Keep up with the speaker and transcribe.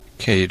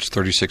KH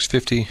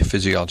 3650,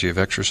 Physiology of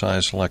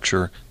Exercise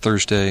Lecture,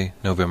 Thursday,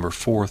 November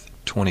 4th,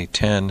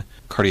 2010,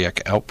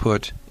 Cardiac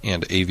Output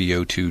and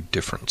AVO2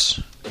 Difference.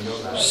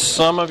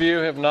 Some of you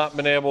have not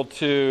been able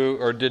to,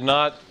 or did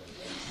not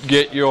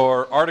get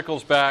your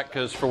articles back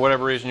because for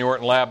whatever reason you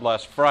weren't in lab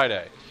last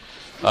Friday.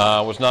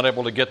 Was not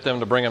able to get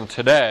them to bring them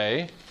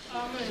today.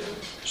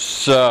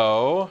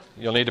 So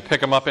you'll need to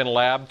pick them up in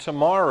lab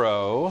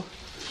tomorrow,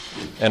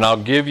 and I'll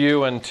give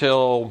you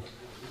until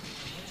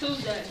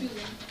Tuesday.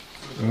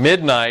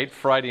 Midnight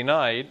Friday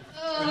night.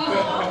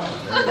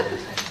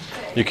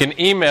 You can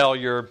email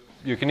your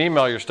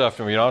stuff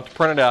to me. You don't have to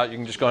print it out. You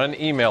can just go ahead and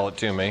email it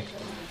to me.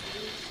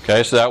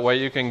 Okay, so that way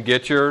you can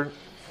get your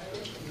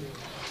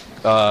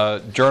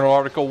journal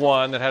article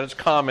 1 that had its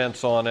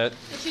comments on it.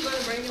 Is she going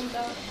to bring them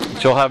down?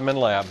 She'll have them in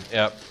lab.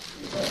 Yep.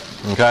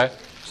 Okay.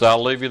 So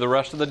I'll leave you the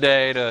rest of the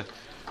day to.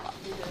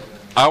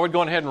 I would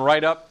go ahead and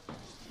write up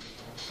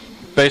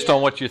based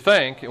on what you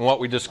think and what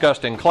we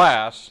discussed in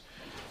class,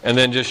 and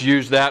then just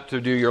use that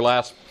to do your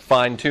last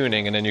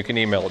fine-tuning, and then you can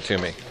email it to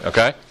me.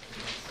 Okay?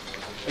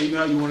 Hey, you know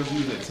how you want to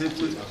use that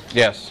template?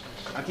 Yes.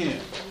 I can't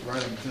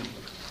write in the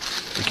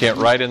template. You can't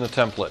write in the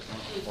template.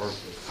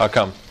 How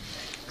come?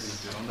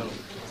 I don't know.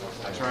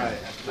 I tried.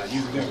 I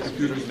use different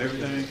computers and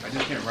everything. I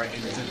just can't write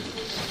in the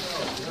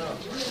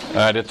template. All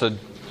right, it's a.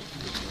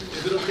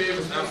 Is it okay if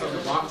it's outside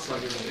the box?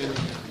 Like you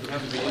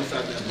have to be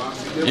inside that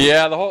box?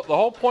 Yeah, the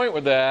whole point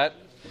with that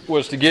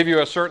was to give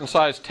you a certain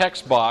size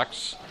text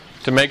box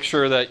to make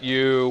sure that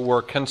you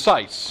were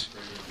concise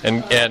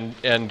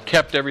and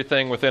kept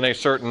everything within a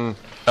certain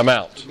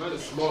amount. It's not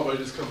as small, but it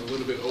just comes a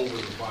little bit over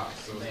the box.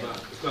 So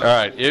it's not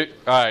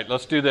All right,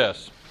 let's do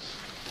this.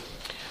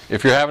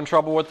 If you're having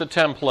trouble with the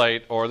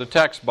template or the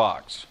text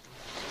box,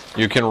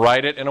 you can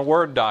write it in a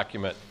Word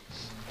document.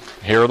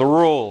 Here are the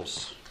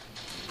rules.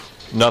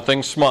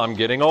 Nothing small. I'm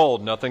getting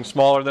old. Nothing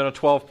smaller than a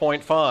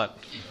 12-point font.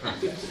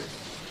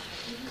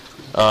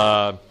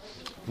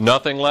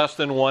 Nothing less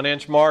than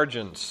 1-inch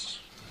margins.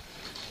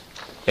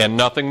 And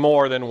nothing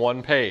more than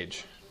 1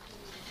 page.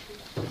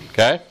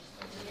 Okay?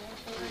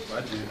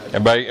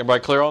 Everybody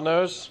clear on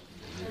those?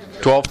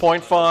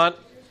 12-point font,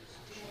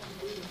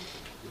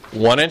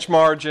 1-inch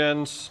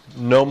margins,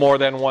 no more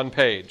than 1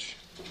 page.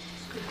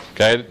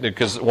 Okay?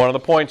 Because one of the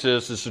points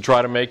is to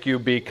try to make you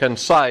be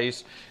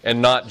concise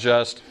and not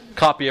just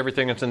copy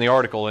everything that's in the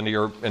article into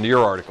your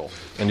article,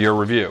 into your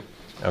review.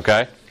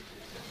 Okay?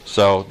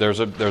 So there's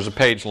a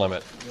page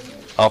limit.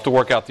 I'll have to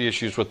work out the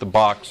issues with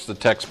the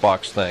text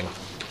box thing.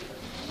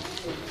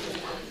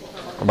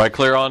 Everybody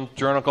clear on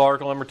journal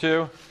article number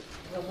 2?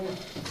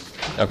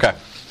 Okay.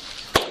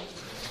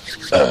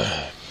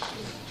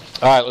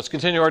 All right, let's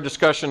continue our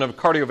discussion of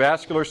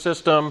cardiovascular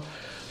system,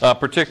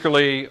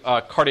 particularly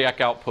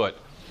cardiac output.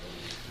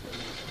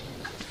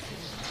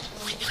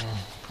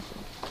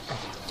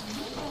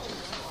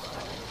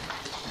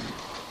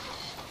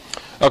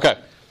 Okay,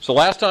 so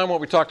last time what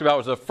we talked about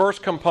was the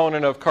first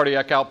component of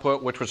cardiac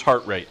output, which was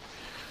heart rate.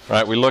 All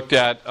right, we looked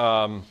at,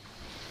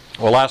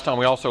 last time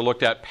we also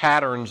looked at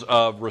patterns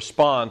of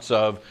response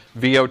of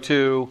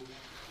VO2,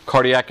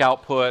 cardiac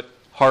output,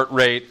 heart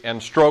rate,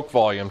 and stroke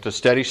volume to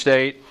steady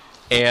state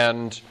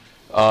and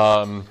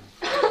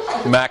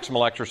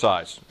maximal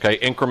exercise. Okay,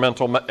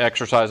 incremental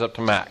exercise up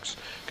to max.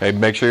 Okay,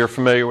 make sure you're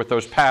familiar with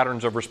those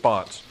patterns of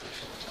response.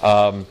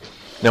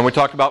 Then we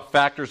talked about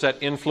factors that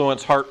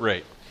influence heart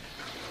rate.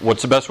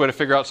 What's the best way to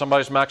figure out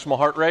somebody's maximal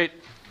heart rate?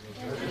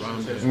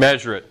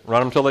 Measure it.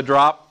 Run them until they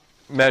drop.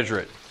 Measure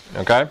it.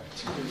 Okay?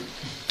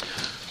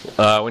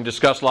 We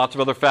discussed lots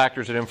of other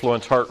factors that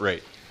influence heart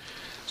rate.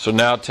 So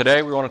now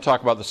today we want to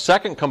talk about the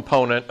second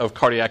component of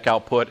cardiac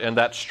output, and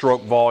that's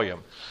stroke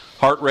volume.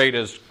 Heart rate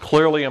is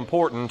clearly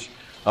important.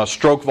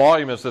 Stroke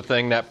volume is the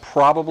thing that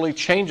probably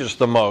changes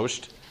the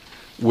most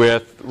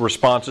with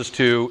responses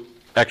to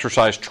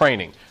exercise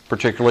training,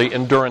 particularly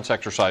endurance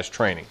exercise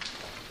training.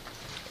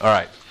 All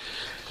right.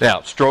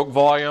 Now, stroke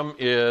volume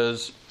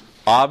is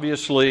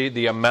obviously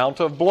the amount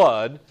of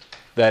blood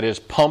that is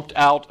pumped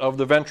out of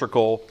the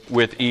ventricle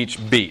with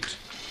each beat.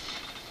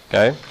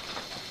 Okay?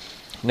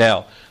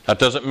 Now, that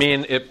doesn't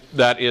mean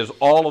that is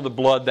all of the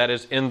blood that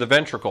is in the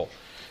ventricle.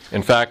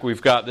 In fact,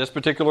 we've got this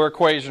particular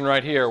equation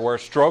right here where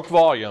stroke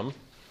volume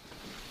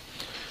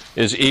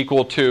is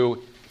equal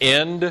to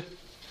end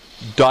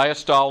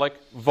diastolic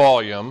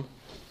volume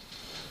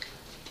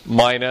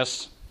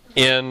minus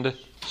end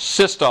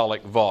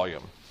systolic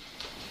volume.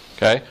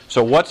 Okay?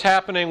 So what's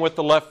happening with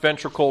the left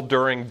ventricle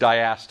during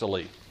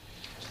diastole?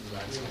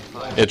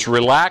 It's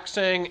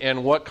relaxing,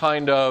 and what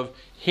kind of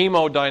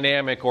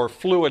hemodynamic or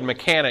fluid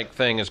mechanic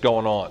thing is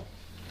going on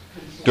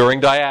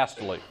during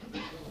diastole?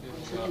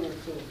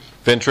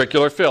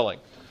 Ventricular filling.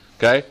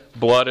 Okay?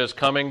 Blood is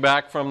coming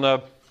back from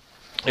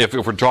if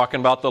we're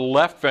talking about the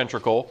left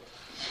ventricle,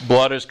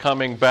 blood is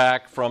coming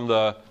back from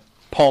the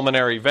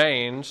pulmonary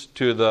veins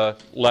to the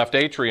left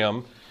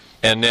atrium,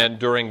 and then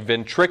during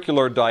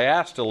ventricular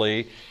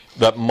diastole,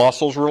 the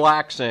muscle's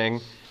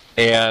relaxing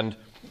and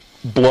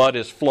blood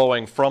is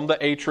flowing from the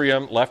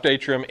atrium, left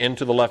atrium,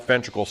 into the left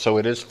ventricle, so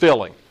it is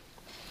filling.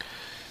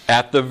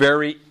 At the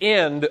very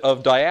end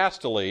of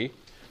diastole,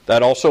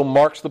 that also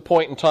marks the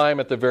point in time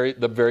at the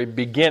very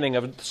beginning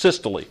of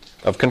systole,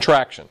 of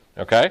contraction.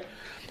 Okay?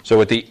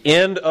 So at the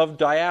end of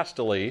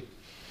diastole,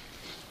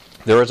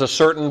 there is a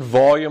certain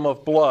volume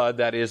of blood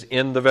that is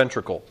in the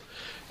ventricle.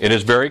 It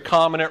is very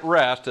common at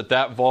rest that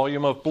that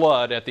volume of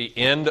blood at the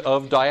end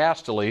of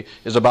diastole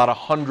is about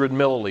 100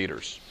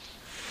 milliliters.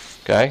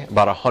 Okay?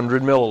 About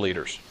 100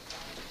 milliliters.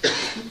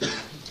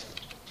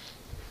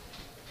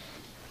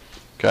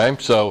 Okay?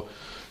 So,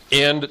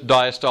 end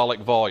diastolic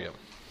volume.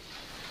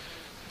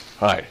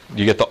 All right,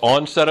 you get the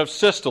onset of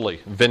systole,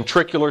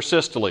 ventricular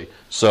systole.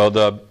 So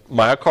the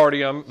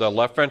myocardium, the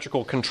left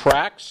ventricle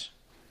contracts,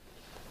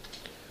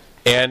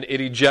 and it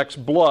ejects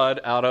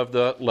blood out of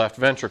the left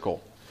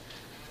ventricle.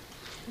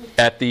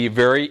 At the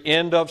very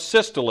end of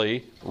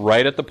systole,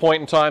 right at the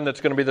point in time that's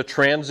going to be the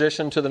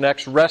transition to the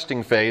next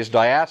resting phase,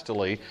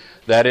 diastole,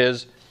 that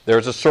is,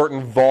 there's a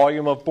certain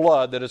volume of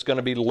blood that is going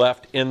to be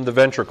left in the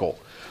ventricle.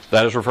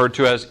 That is referred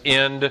to as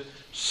end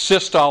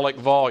systolic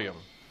volume.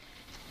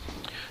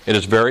 It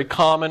is very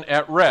common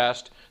at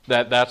rest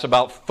that that's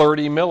about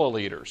 30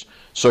 milliliters.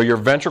 So your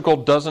ventricle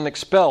doesn't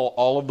expel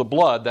all of the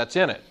blood that's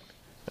in it.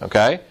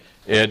 Okay?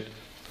 It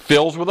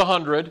fills with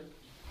 100.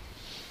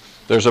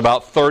 There's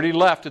about 30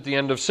 left at the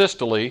end of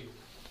systole.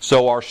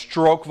 So our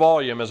stroke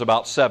volume is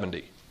about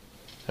 70.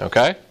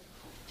 Okay?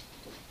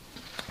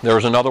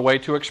 There's another way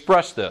to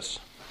express this.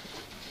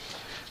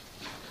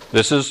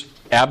 This is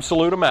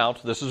absolute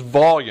amount. This is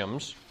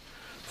volumes.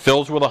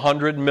 Fills with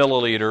 100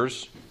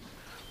 milliliters.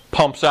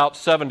 Pumps out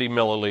 70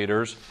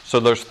 milliliters, so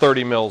there's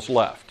 30 mils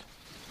left.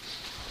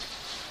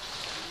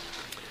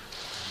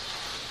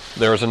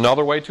 There is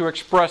another way to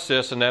express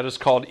this, and that is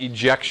called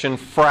ejection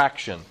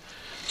fraction.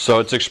 So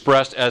it's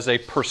expressed as a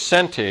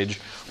percentage.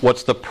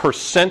 What's the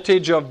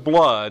percentage of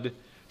blood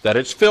that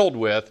it's filled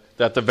with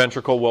that the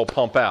ventricle will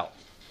pump out?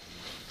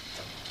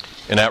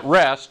 And at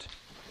rest,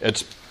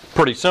 it's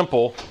pretty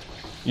simple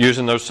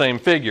using those same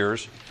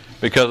figures,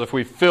 because if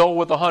we fill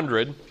with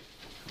 100,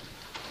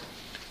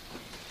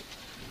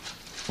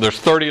 there's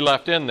 30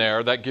 left in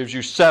there. That gives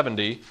you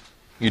 70.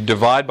 You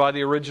divide by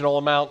the original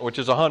amount, which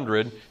is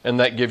 100, and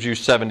that gives you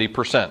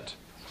 70%.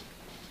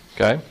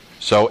 Okay?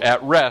 So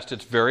at rest,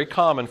 it's very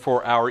common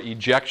for our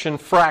ejection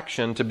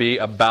fraction to be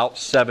about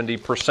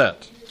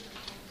 70%.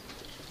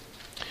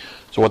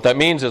 So what that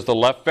means is the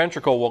left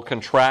ventricle will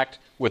contract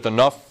with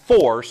enough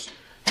force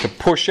to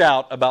push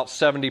out about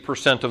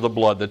 70% of the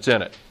blood that's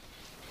in it.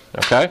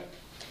 Okay?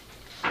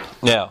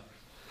 Now,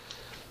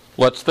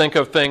 let's think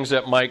of things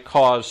that might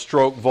cause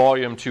stroke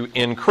volume to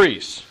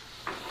increase.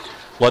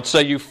 Let's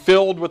say you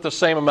filled with the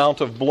same amount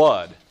of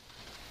blood,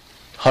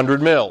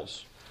 100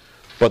 mils,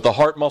 but the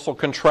heart muscle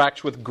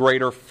contracts with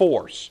greater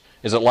force.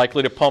 Is it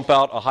likely to pump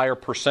out a higher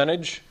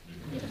percentage?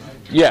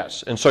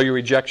 Yes, and so your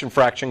ejection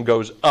fraction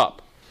goes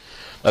up.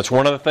 That's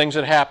one of the things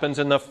that happens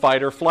in the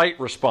fight or flight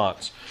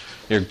response.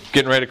 You're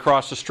getting ready to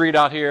cross the street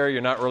out here,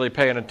 you're not really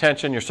paying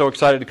attention, you're so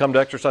excited to come to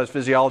exercise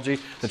physiology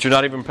that you're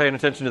not even paying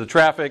attention to the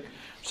traffic.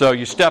 So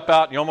you step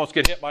out, and you almost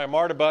get hit by a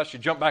MARTA bus, you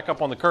jump back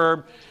up on the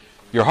curb,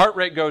 your heart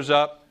rate goes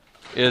up.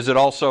 Is it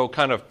also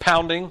kind of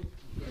pounding?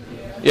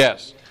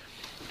 Yes.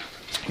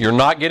 You're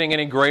not getting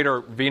any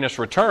greater venous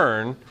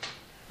return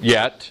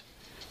yet.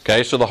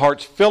 Okay, so the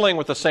heart's filling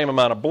with the same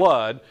amount of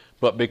blood,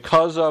 but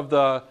because of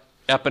the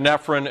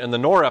epinephrine and the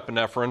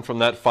norepinephrine from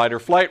that fight or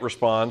flight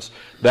response,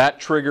 that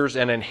triggers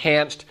an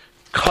enhanced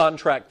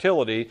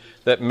contractility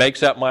that makes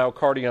that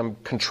myocardium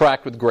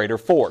contract with greater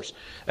force.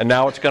 And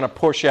now it's going to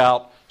push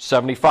out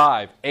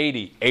 75,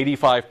 80,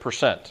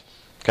 85%.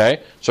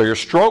 Okay? So your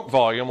stroke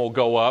volume will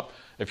go up.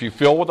 If you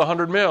fill with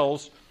 100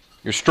 mils,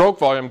 your stroke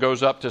volume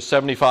goes up to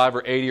 75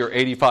 or 80 or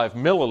 85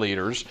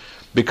 milliliters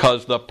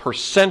because the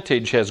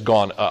percentage has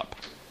gone up.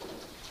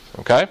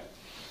 Okay?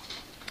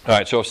 All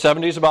right, so if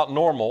 70 is about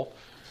normal,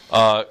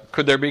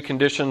 could there be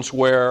conditions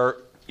where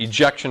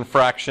ejection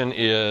fraction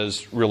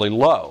is really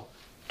low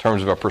in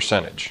terms of a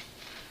percentage,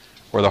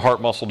 where the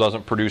heart muscle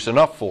doesn't produce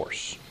enough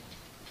force?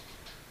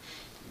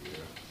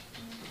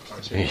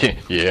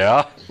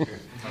 Yeah.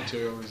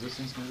 Arterial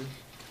resistance, maybe?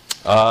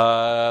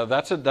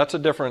 That's a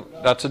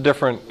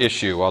different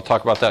issue. I'll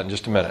talk about that in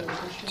just a minute.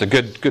 It's a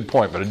good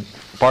point. But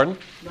pardon?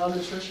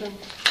 Malnutrition?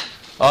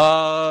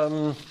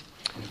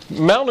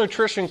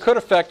 Malnutrition could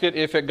affect it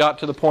if it got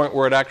to the point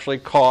where it actually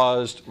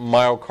caused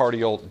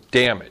myocardial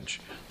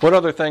damage. What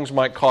other things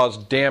might cause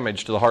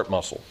damage to the heart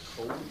muscle?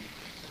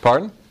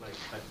 Pardon? Like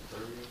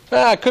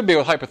hypothermia? It could be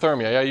with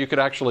hypothermia. Yeah, you could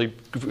actually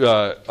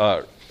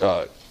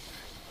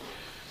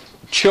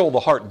chill the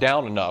heart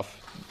down enough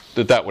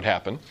that would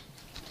happen.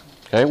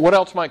 Okay, what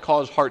else might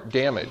cause heart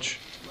damage?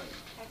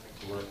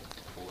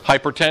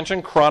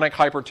 Hypertension, chronic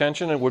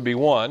hypertension, it would be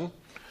one.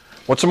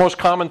 What's the most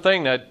common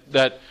thing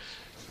that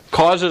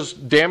causes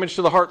damage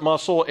to the heart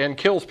muscle and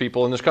kills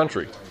people in this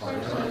country?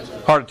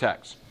 Heart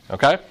attacks.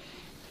 Okay?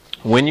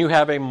 When you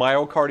have a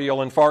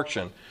myocardial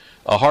infarction,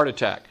 a heart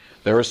attack,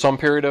 there is some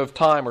period of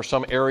time or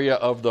some area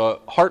of the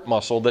heart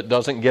muscle that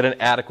doesn't get an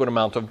adequate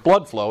amount of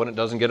blood flow and it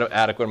doesn't get an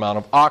adequate amount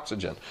of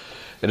oxygen.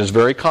 it is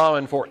very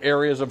common for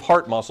areas of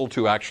heart muscle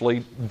to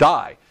actually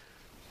die.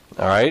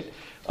 All right?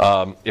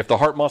 If the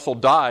heart muscle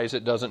dies,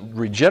 it doesn't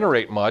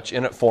regenerate much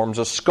and it forms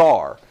a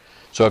scar.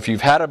 So if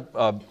you've had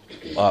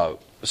a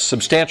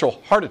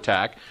substantial heart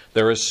attack,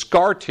 there is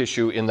scar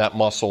tissue in that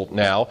muscle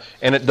now,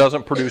 and it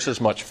doesn't produce as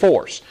much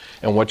force.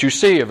 And what you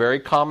see, a very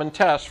common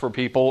test for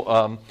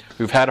people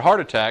who've had heart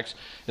attacks,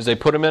 is they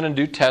put them in and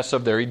do tests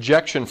of their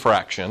ejection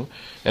fraction.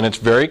 And it's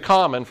very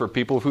common for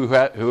people who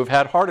have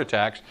had heart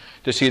attacks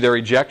to see their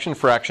ejection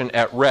fraction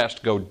at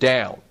rest go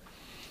down.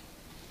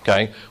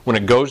 Okay? When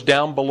it goes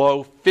down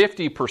below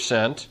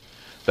 50%,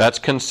 that's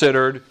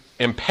considered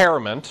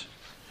impairment.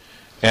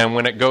 And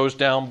when it goes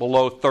down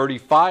below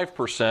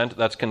 35%,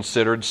 that's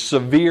considered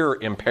severe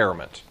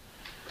impairment.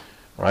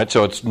 Right?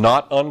 So it's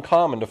not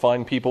uncommon to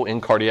find people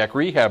in cardiac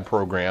rehab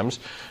programs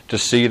to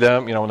see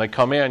them, when they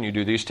come in, you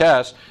do these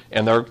tests,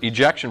 and their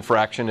ejection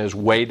fraction is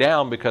way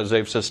down because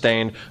they've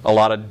sustained a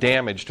lot of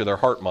damage to their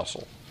heart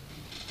muscle.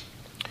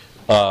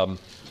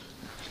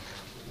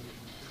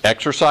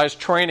 Exercise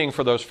training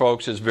for those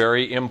folks is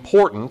very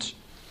important,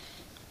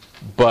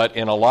 but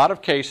in a lot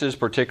of cases,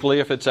 particularly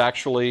if it's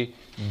actually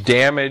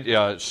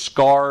damaged,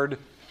 scarred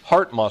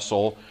heart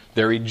muscle,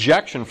 their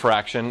ejection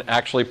fraction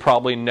actually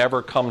probably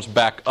never comes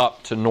back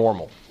up to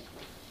normal.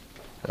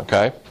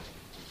 Okay?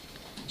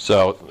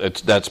 So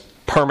that's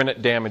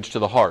permanent damage to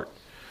the heart.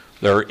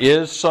 There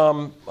is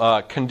some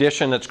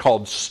condition that's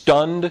called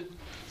stunned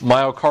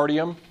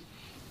myocardium,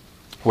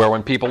 where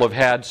when people have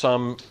had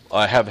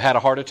a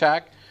heart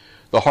attack,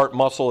 the heart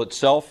muscle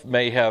itself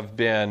may have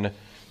been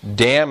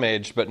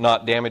damaged, but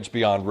not damaged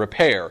beyond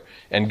repair.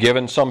 And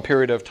given some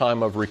period of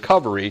time of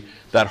recovery,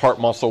 that heart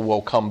muscle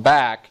will come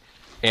back,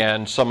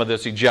 and some of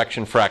this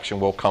ejection fraction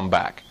will come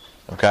back.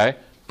 Okay?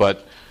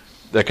 But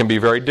that can be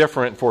very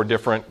different for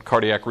different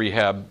cardiac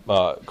rehab,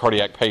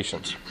 cardiac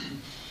patients.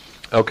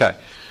 Okay.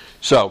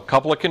 So, a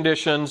couple of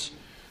conditions,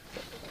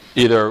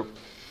 either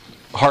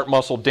heart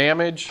muscle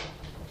damage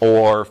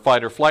or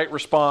fight or flight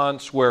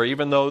response, where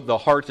even though the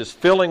heart is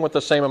filling with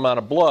the same amount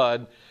of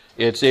blood,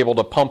 it's able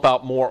to pump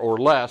out more or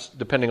less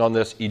depending on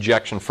this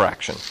ejection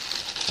fraction.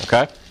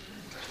 Okay?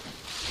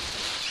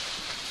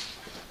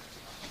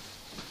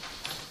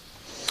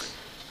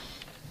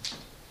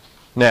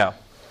 Now,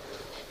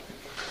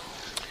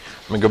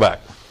 let me go back.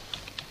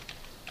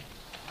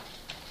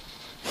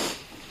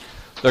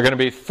 There are going to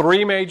be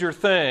three major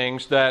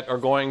things that are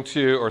going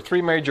to, or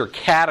three major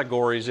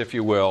categories, if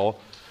you will,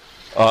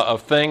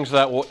 of things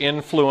that will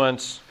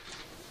influence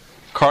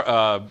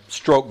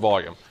stroke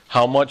volume.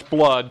 How much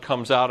blood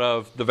comes out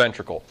of the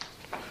ventricle.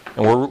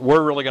 And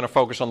we're really going to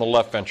focus on the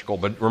left ventricle.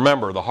 But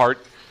remember, the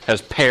heart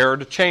has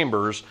paired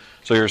chambers,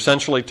 so you're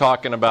essentially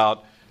talking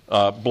about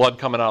blood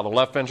coming out of the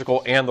left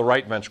ventricle and the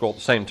right ventricle at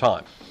the same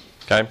time.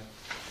 Okay?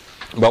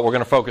 But we're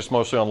going to focus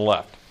mostly on the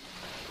left.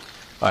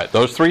 All right,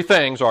 those three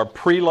things are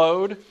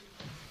preload,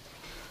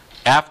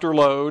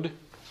 afterload,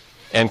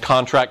 and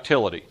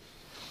contractility.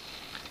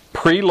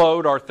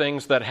 Preload are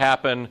things that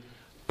happen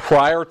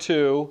prior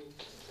to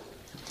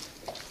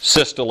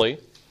systole.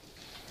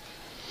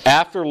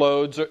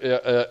 Afterload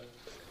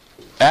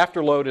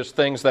is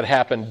things that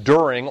happen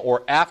during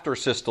or after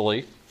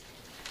systole.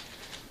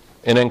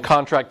 And then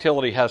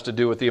contractility has to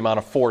do with the amount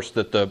of force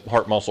that the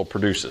heart muscle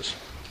produces.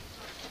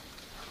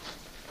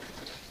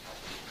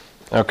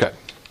 Okay.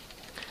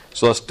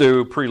 So let's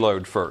do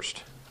preload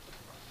first.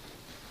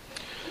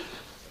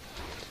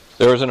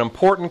 There is an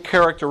important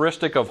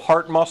characteristic of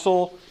heart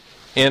muscle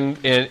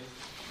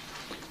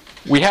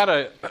we had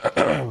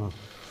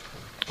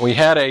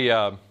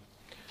a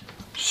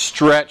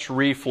stretch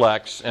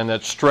reflex and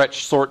that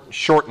stretch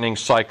shortening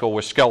cycle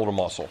with skeletal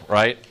muscle,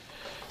 right?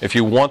 If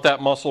you want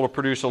that muscle to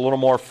produce a little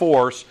more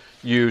force,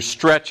 you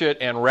stretch it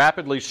and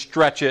rapidly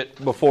stretch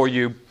it before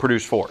you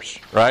produce force,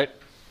 right?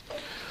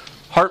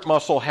 Heart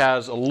muscle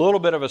has a little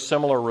bit of a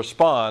similar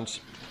response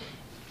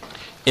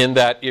in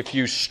that if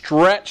you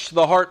stretch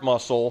the heart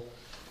muscle,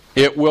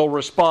 it will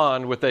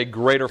respond with a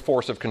greater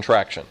force of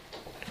contraction.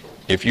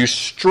 If you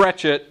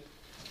stretch it,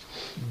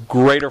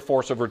 greater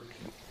force of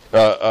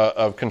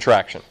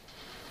contraction.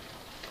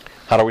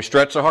 How do we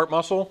stretch the heart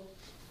muscle?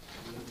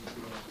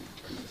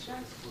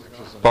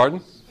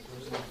 Pardon?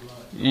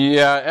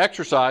 Yeah,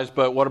 exercise,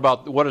 but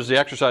what does the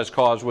exercise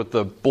cause with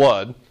the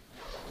blood?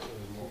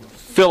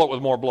 Fill it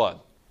with more blood.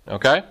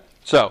 Okay?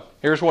 So,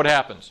 here's what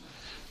happens.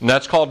 And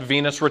that's called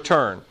venous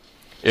return.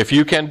 If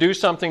you can do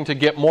something to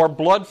get more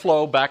blood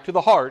flow back to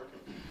the heart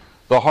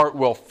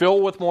will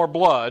fill with more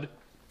blood,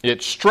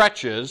 it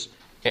stretches,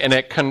 and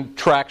it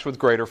contracts with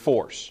greater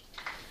force.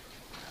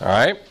 All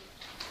right?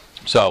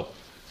 So,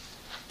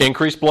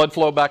 increased blood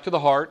flow back to the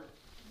heart.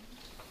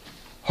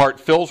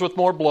 Heart fills with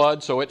more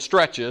blood, so it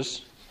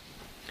stretches.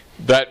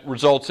 That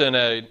results in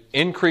an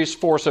increased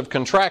force of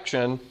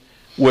contraction,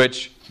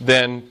 which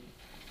then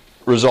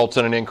results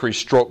in an increased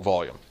stroke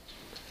volume.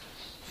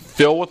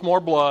 Fill with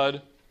more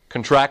blood,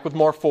 contract with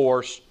more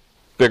force,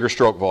 bigger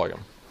stroke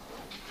volume.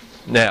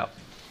 Now,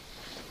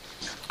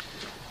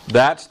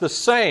 that's the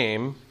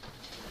same.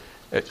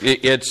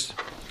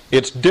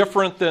 It's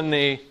different than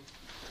the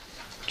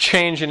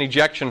change in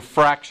ejection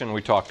fraction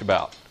we talked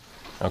about.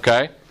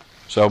 Okay?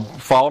 So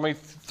follow me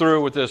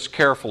through with this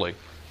carefully.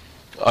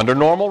 Under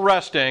normal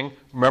resting,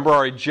 remember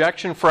our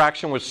ejection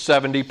fraction was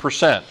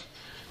 70%.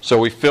 So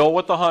we fill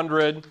with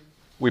 100,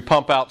 we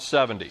pump out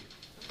 70.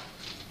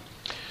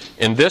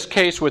 In this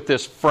case, with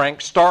this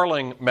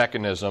Frank-Starling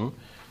mechanism,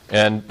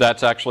 and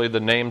that's actually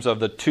the names of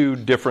the two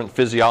different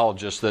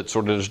physiologists that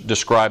sort of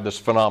describe this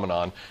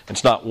phenomenon.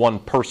 It's not one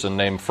person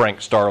named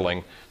Frank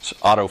Starling. It's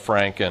Otto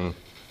Frank and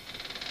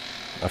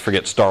I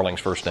forget Starling's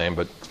first name,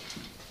 but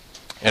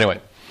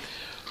anyway.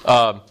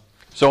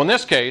 So in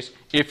this case,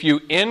 if you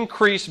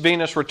increase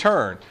venous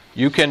return,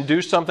 you can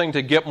do something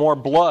to get more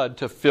blood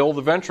to fill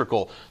the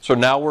ventricle. So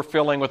now we're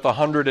filling with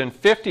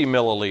 150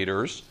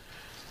 milliliters.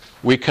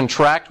 We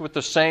contract with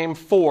the same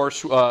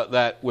force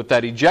with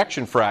that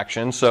ejection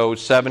fraction, so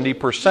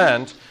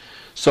 70%.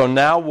 So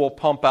now we'll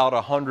pump out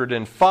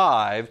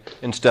 105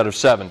 instead of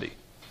 70.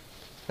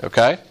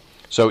 Okay?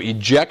 So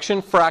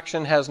ejection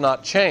fraction has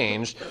not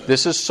changed.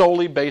 This is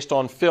solely based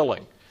on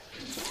filling.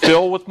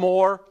 Fill with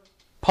more,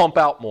 pump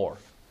out more.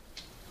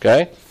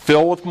 Okay?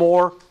 Fill with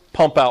more,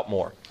 pump out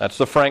more. That's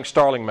the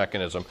Frank-Starling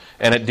mechanism.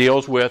 And it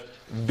deals with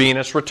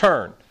venous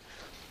return.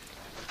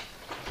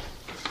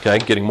 Okay,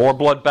 getting more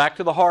blood back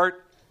to the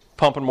heart,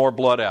 pumping more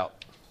blood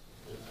out.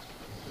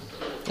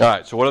 All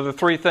right, so what are the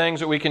three things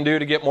that we can do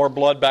to get more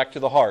blood back to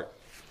the heart?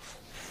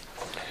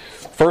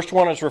 First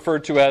one is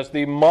referred to as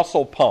the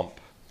muscle pump.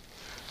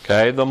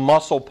 Okay, the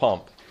muscle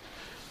pump.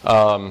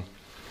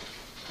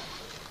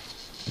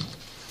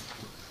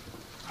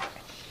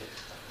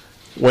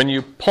 When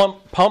you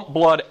pump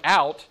blood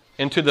out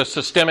into the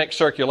systemic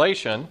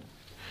circulation,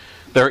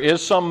 there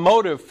is some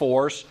motive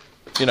force,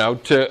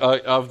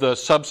 of the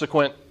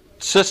subsequent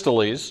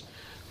systoles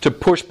to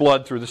push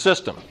blood through the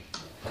system.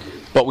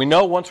 But we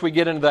know once we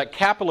get into that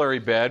capillary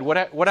bed,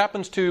 what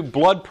happens to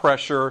blood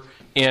pressure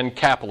in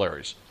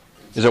capillaries?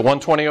 Is it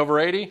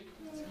 120/80?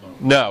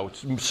 No,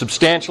 it's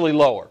substantially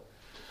lower.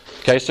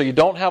 Okay, so you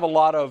don't have a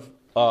lot of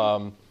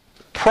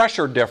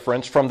pressure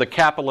difference from the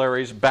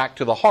capillaries back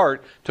to the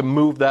heart to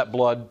move that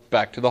blood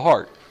back to the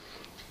heart.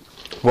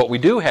 What we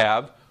do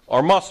have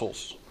are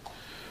muscles.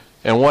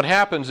 And what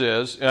happens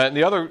is,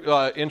 the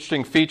other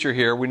interesting feature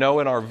here, we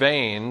know in our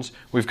veins,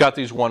 we've got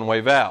these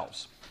one-way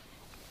valves.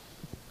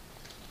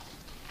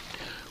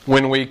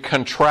 When we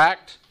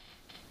contract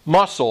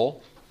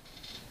muscle,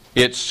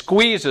 it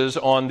squeezes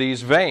on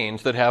these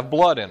veins that have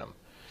blood in them.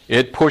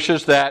 It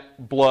pushes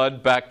that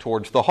blood back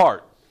towards the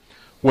heart.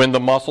 When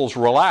the muscles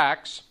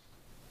relax,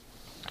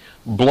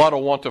 blood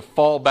will want to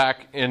fall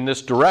back in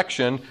this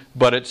direction,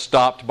 but it's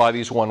stopped by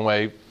these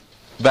one-way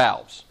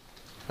valves.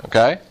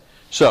 Okay?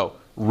 So,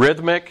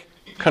 rhythmic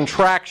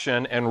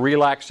contraction and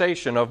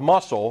relaxation of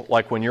muscle,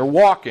 like when you're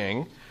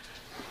walking,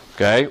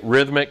 okay,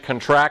 rhythmic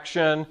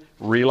contraction,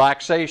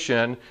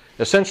 relaxation,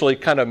 essentially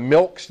kind of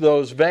milks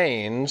those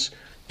veins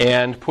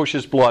and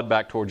pushes blood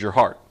back towards your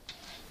heart.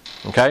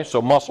 Okay, so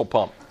muscle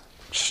pump.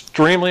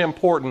 Extremely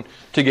important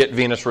to get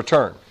venous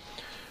return.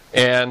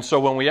 And so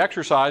when we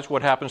exercise,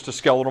 what happens to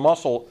skeletal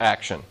muscle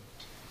action?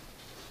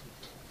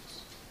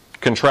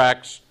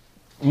 Contracts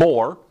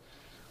more,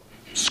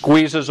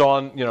 squeezes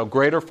on,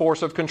 greater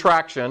force of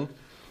contraction,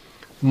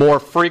 more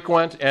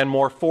frequent and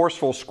more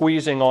forceful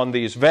squeezing on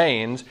these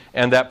veins,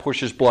 and that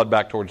pushes blood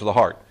back towards the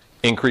heart,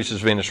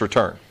 increases venous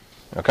return.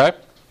 Okay?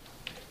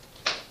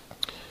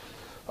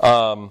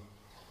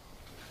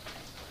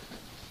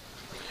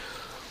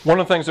 One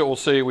of the things that we'll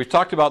see, we've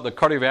talked about the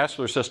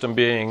cardiovascular system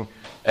being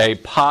a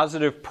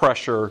positive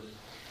pressure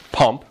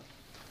pump,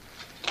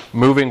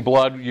 moving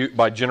blood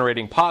by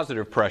generating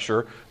positive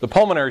pressure. The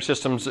pulmonary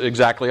system's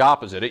exactly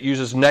opposite. It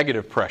uses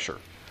negative pressure.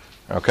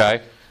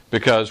 Okay?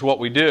 Because what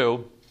we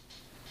do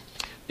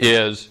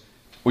is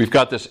we've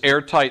got this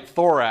airtight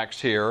thorax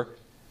here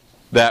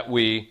that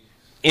we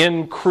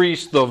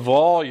increase the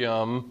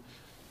volume,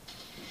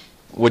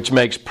 which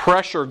makes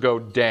pressure go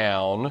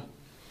down,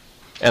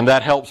 and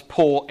that helps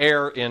pull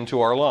air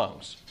into our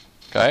lungs.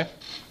 Okay?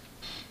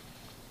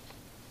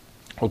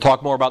 We'll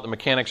talk more about the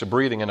mechanics of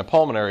breathing in a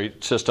pulmonary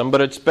system,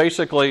 but it's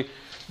basically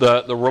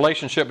the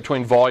relationship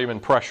between volume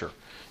and pressure.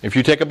 If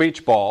you take a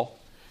beach ball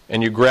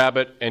and you grab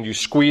it and you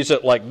squeeze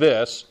it like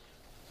this,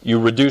 you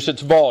reduce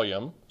its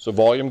volume, so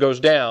volume goes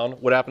down.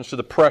 What happens to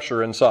the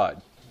pressure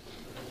inside?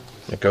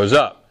 It goes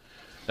up.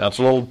 Now it's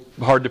a little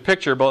hard to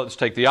picture, but let's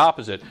take the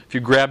opposite. If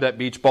you grab that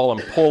beach ball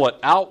and pull it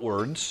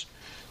outwards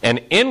and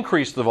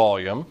increase the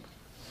volume,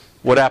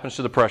 what happens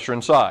to the pressure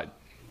inside?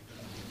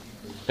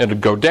 It'll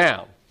go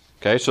down.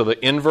 Okay, so the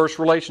inverse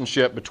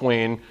relationship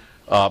between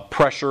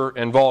pressure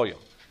and volume.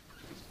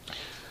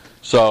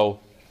 So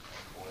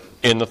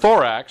in the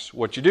thorax,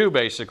 what you do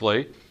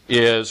basically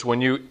is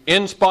when you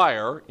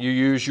inspire, you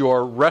use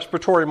your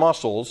respiratory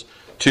muscles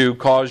to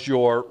cause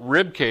your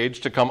rib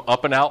cage to come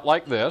up and out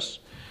like this,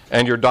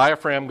 and your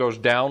diaphragm goes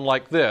down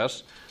like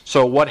this.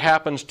 So what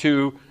happens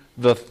to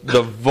the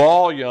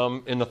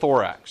volume in the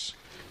thorax?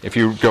 If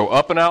you go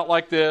up and out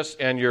like this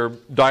and your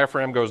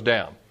diaphragm goes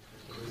down,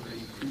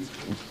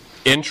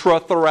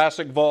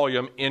 intrathoracic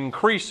volume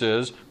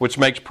increases, which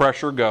makes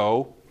pressure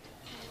go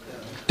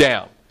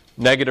down,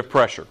 negative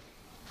pressure.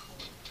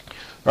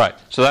 Right,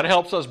 so that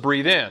helps us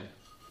breathe in.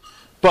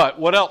 But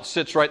what else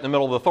sits right in the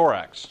middle of the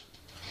thorax?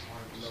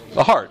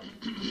 The heart.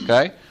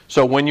 Okay?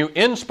 So when you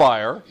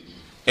inspire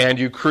and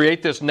you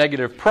create this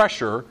negative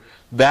pressure,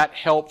 that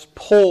helps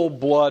pull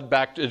blood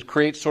back. It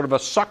creates sort of a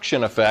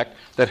suction effect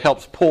that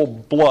helps pull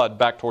blood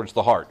back towards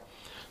the heart.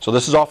 So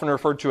this is often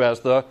referred to as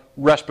the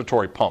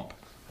respiratory pump.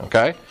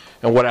 Okay?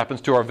 And what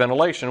happens to our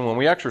ventilation when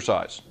we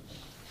exercise?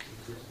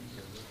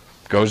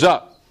 Goes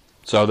up.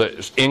 So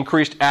there's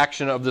increased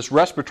action of this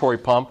respiratory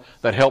pump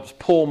that helps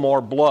pull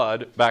more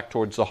blood back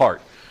towards the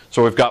heart.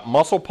 So we've got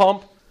muscle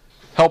pump,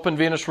 helping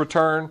venous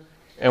return,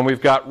 and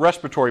we've got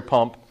respiratory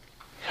pump,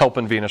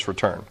 helping venous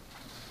return.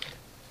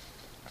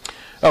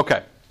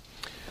 Okay.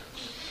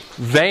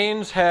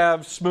 Veins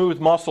have smooth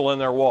muscle in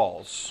their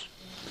walls.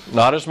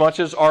 Not as much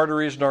as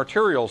arteries and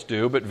arterioles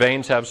do, but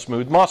veins have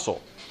smooth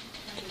muscle.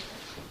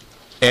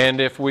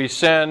 And if we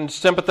send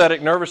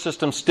sympathetic nervous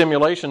system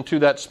stimulation to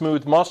that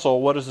smooth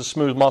muscle, what does the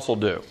smooth muscle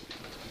do?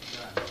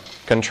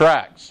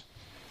 Contracts.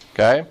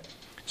 Okay?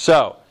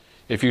 So,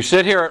 if you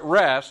sit here at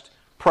rest,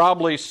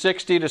 probably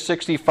 60 to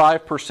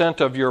 65%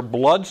 of your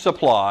blood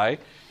supply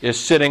is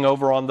sitting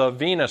over on the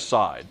venous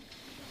side.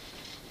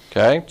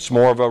 Okay? It's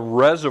more of a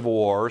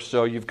reservoir,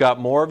 so you've got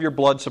more of your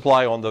blood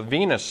supply on the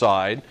venous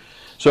side.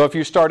 So if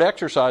you start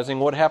exercising,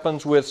 what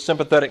happens with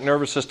sympathetic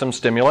nervous system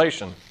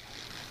stimulation?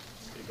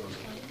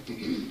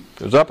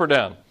 Goes up or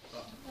down?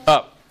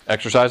 Up.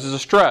 Exercise is a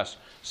stress.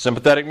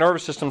 Sympathetic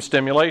nervous system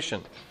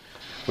stimulation.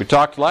 We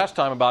talked last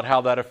time about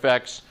how that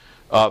affects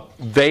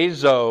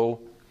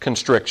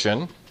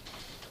vasoconstriction,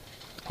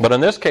 but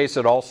in this case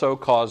it also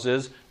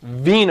causes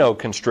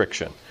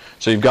venoconstriction.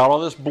 So you've got all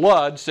this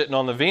blood sitting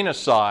on the venous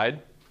side.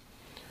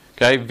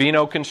 Okay,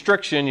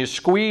 venoconstriction, you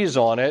squeeze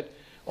on it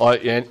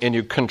and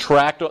you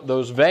contract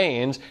those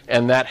veins,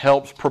 and that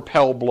helps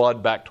propel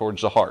blood back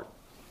towards the heart.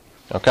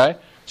 Okay,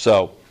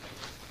 so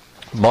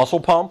muscle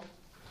pump,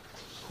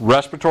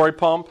 respiratory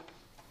pump,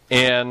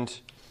 and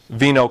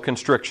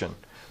venoconstriction.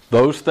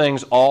 Those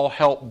things all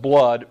help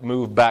blood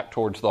move back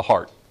towards the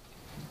heart.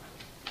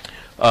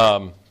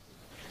 When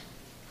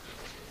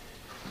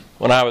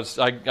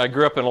I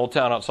grew up in a little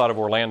town outside of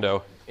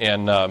Orlando,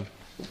 and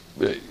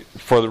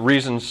for the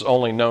reasons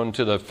only known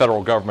to the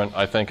federal government,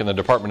 I think, and the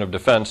Department of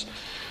Defense,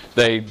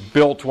 they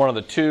built one of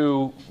the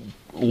two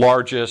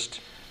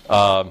largest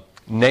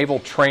naval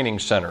training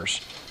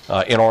centers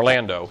in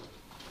Orlando.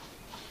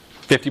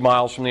 50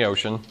 miles from the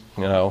ocean,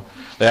 you know.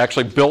 They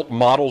actually built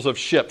models of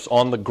ships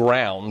on the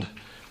ground,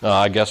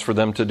 I guess, for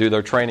them to do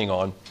their training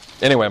on.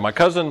 Anyway, my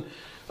cousin,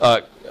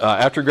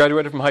 after he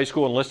graduated from high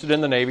school, enlisted in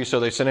the Navy, so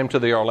they sent him to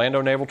the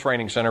Orlando Naval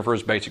Training Center for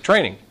his basic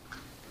training.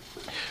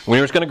 When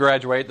he was going to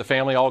graduate, the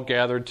family all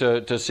gathered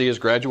to see his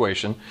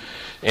graduation.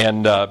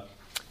 And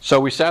so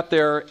we sat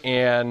there,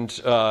 and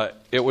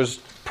it was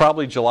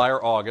probably July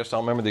or August, I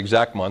don't remember the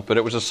exact month, but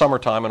it was a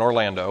summertime in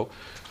Orlando,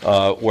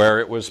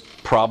 where it was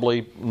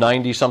probably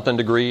 90-something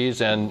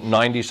degrees and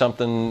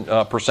 90-something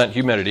percent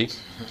humidity.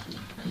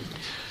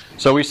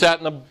 So we sat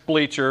in the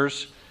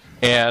bleachers,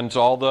 and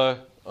all the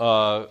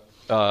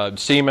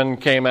seamen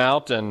came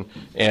out and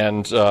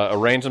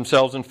arranged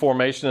themselves in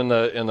formation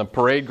in the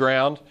parade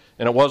ground.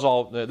 And it was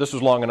all, this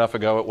was long enough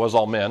ago, it was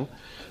all men.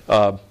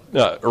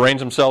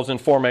 Arranged themselves in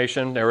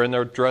formation. They were in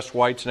their dress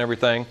whites and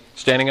everything,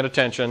 standing at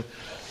attention,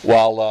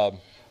 while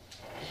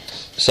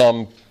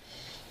some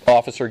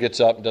officer gets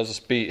up and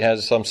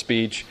has some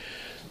speech.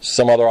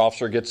 Some other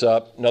officer gets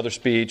up, another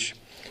speech.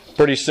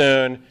 Pretty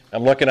soon,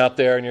 I'm looking out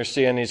there, and you're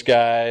seeing these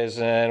guys,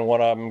 and one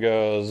of them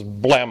goes,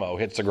 blammo,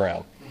 hits the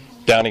ground.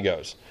 Down he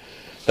goes.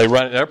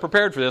 They're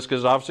prepared for this,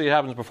 because obviously it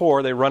happens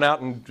before. They run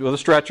out and with a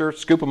stretcher,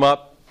 scoop him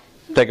up,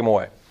 take him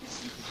away.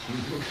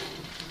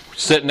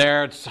 Sitting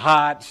there, it's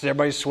hot,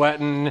 everybody's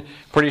sweating.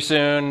 Pretty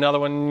soon, another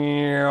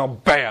one,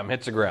 bam,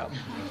 hits the ground.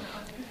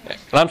 And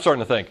I'm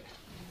starting to think,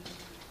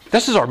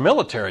 this is our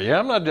military.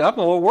 I'm a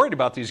little worried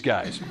about these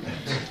guys.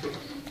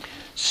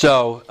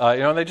 So,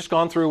 they've just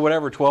gone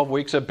through 12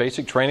 weeks of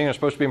basic training. They're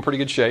supposed to be in pretty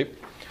good shape.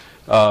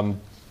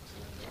 Didn't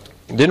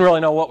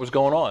really know what was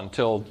going on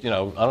until,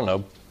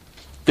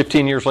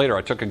 15 years later,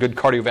 I took a good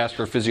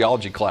cardiovascular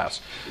physiology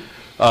class.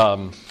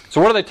 So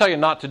what do they tell you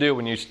not to do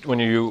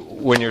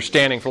when you're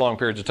standing for long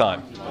periods of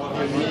time?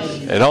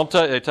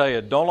 They tell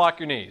you don't lock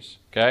your knees.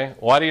 Okay,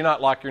 why do you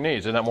not lock your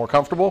knees? Isn't that more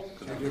comfortable?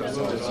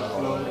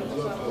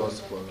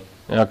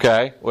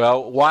 Okay,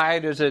 well, why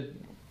does it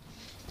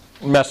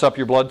mess up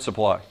your blood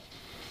supply?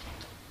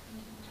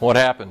 What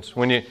happens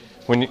when you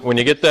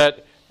get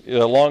that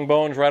long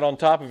bones right on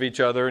top of each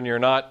other and you're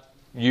not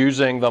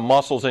using the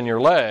muscles in your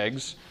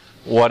legs?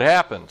 What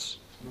happens?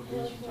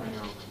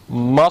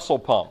 Muscle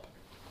pump.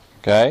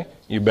 Okay,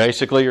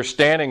 you're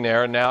standing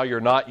there, and now you're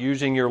not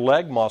using your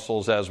leg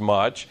muscles as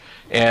much.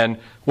 And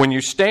when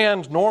you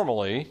stand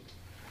normally,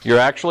 you're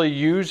actually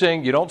you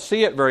don't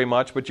see it very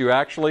much, but you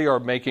actually are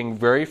making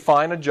very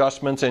fine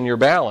adjustments in your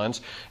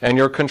balance, and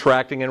you're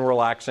contracting and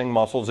relaxing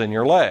muscles in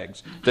your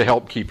legs to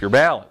help keep your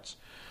balance.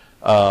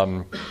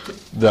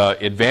 The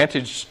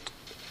advantage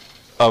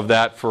of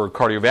that for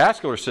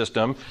cardiovascular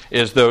system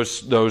is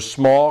those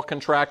small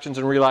contractions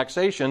and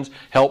relaxations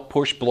help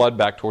push blood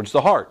back towards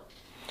the heart.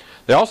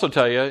 They also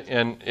tell you,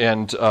 and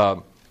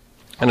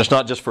it's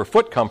not just for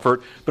foot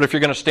comfort, but if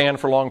you're going to stand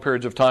for long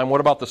periods of time, what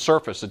about the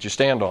surface that you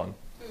stand on?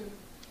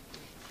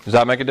 Does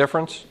that make a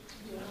difference?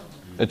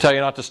 They tell you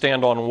not to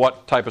stand on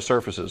what type of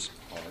surfaces?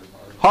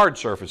 Hard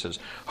surfaces.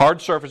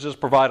 Hard surfaces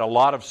provide a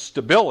lot of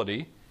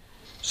stability.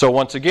 So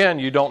once again,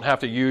 you don't have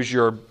to use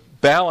your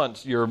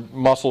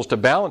muscles to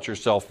balance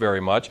yourself very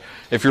much.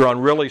 If you're on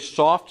really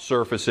soft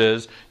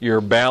surfaces,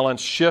 your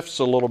balance shifts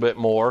a little bit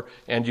more,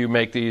 and you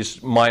make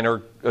these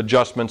minor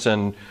adjustments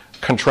and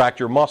contract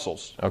your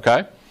muscles.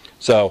 Okay?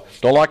 So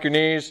don't lock your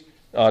knees.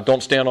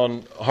 Don't stand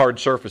on hard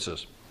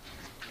surfaces.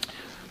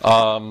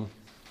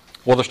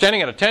 Well, they're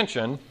standing at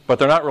attention, but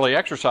they're not really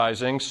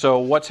exercising, so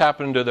what's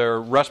happening to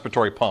their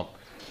respiratory pump?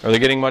 Are they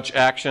getting much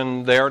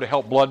action there to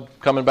help blood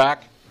coming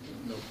back?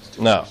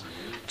 No.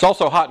 It's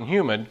also hot and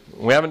humid.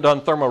 We haven't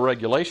done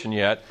thermoregulation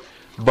yet,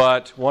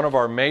 but one of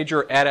our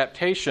major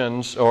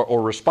adaptations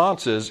or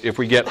responses if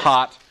we get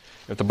hot,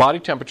 if the body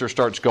temperature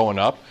starts going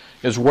up,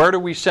 is where do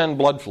we send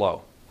blood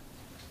flow?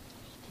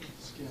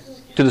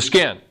 To the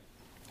skin.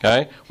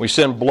 Okay? We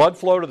send blood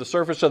flow to the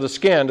surface of the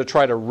skin to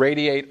try to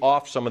radiate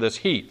off some of this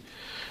heat.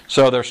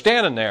 So they're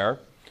standing there.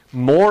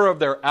 More of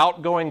their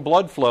outgoing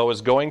blood flow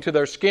is going to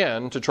their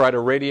skin to try to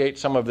radiate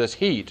some of this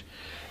heat.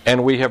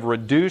 And we have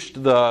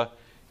reduced the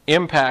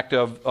impact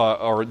of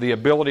or the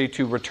ability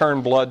to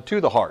return blood to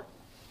the heart.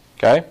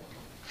 Okay?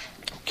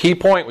 Key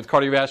point with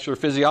cardiovascular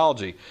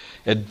physiology.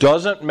 It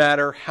doesn't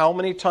matter how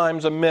many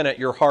times a minute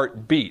your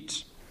heart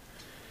beats.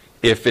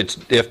 If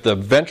the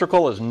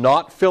ventricle is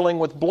not filling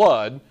with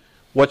blood,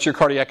 what's your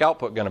cardiac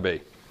output going to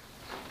be?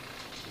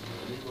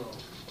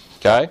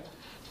 Okay?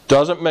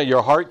 Doesn't matter.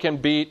 Your heart can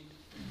beat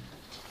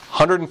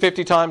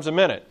 150 times a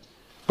minute,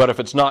 but if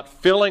it's not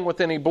filling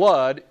with any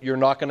blood, you're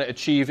not going to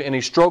achieve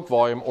any stroke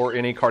volume or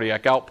any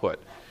cardiac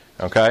output.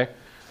 Okay?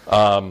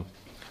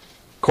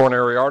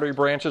 Coronary artery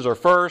branches are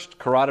first,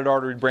 carotid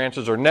artery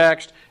branches are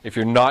next. If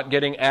you're not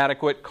getting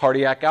adequate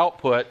cardiac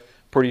output,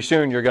 pretty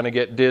soon you're going to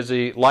get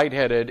dizzy,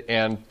 lightheaded,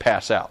 and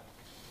pass out.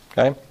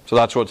 Okay? So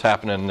that's what's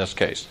happening in this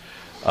case.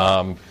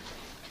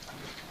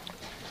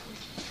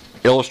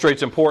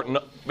 Illustrates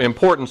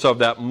importance of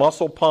that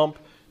muscle pump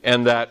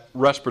and that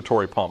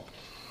respiratory pump.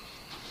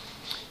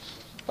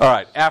 All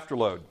right,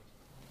 afterload.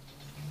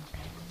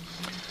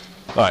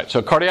 All right,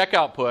 so cardiac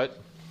output.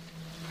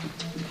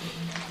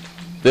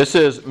 This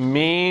is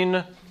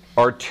mean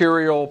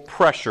arterial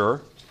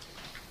pressure.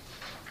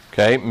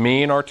 Okay,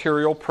 mean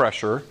arterial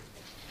pressure.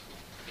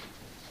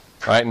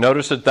 All right,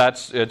 notice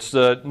that it's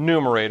the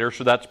numerator,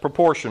 so that's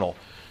proportional.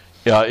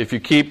 If you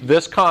keep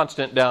this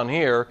constant down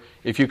here,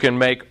 if you can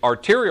make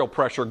arterial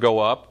pressure go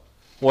up,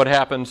 what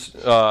happens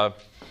to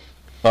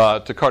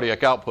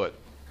cardiac output?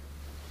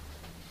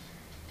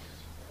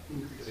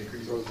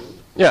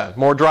 Yeah,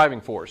 more driving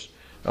force.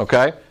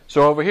 Okay?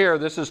 So over here,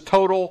 this is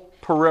total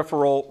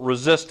peripheral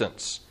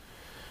resistance.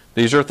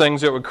 These are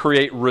things that would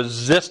create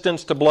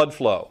resistance to blood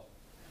flow.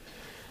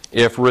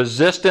 If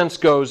resistance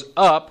goes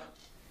up,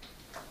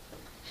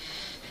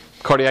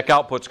 cardiac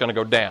output's going to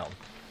go down.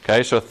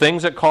 Okay? So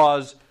things that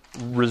cause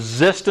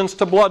resistance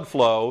to blood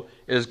flow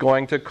is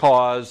going to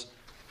cause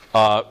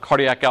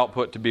cardiac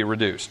output to be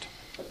reduced.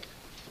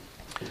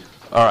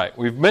 All right,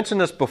 we've mentioned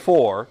this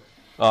before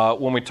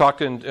when we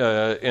talked in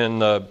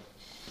the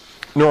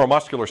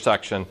neuromuscular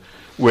section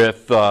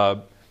with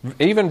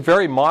even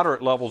very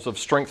moderate levels of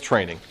strength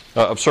training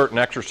of certain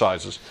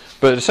exercises.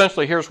 But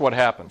essentially, here's what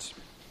happens.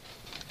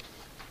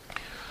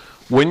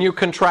 When you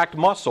contract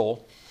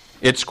muscle,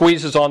 it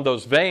squeezes on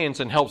those veins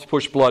and helps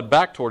push blood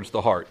back towards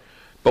the heart.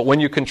 But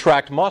when you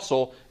contract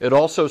muscle, it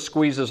also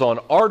squeezes on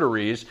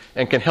arteries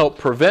and can help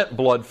prevent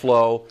blood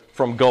flow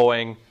from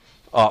going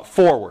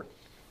forward.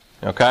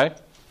 Okay?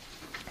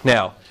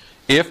 Now,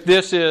 if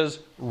this is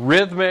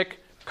rhythmic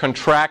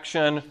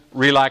contraction,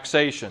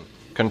 relaxation,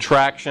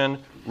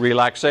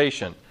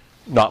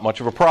 not much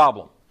of a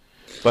problem.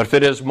 But if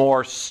it is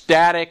more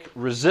static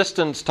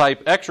resistance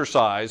type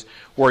exercise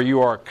where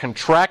you are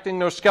contracting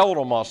those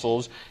skeletal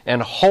muscles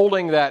and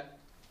holding that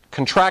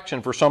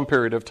contraction for some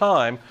period of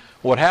time,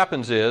 what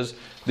happens is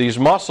these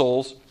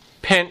muscles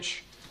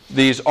pinch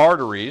these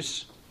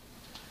arteries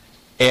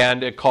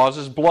and it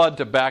causes blood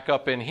to back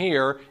up in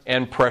here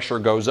and pressure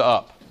goes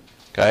up.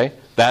 Okay?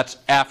 That's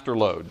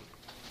afterload.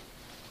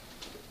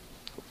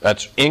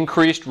 That's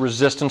increased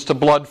resistance to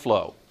blood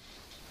flow.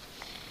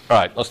 All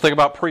right, let's think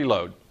about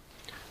preload.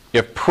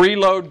 If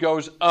preload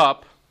goes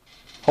up,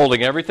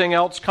 holding everything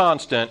else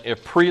constant,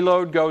 if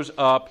preload goes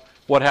up,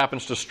 what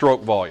happens to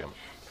stroke volume?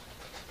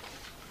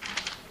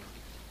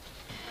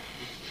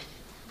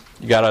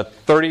 You got a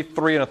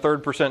 33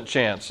 1/3%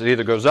 chance. It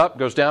either goes up,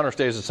 goes down, or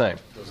stays the same.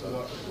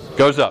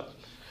 Goes up.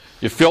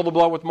 You fill the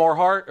blood with more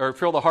heart, or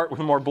fill the heart with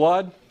more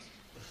blood,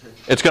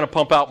 it's going to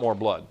pump out more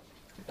blood.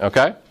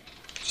 Okay?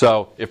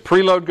 So if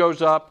preload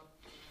goes up,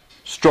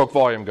 stroke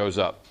volume goes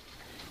up.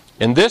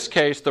 In this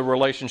case, the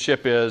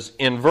relationship is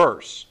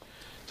inverse.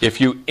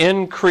 If you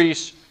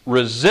increase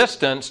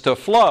resistance to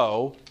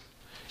flow,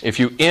 if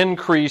you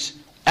increase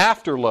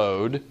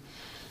afterload,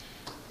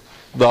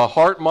 the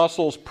heart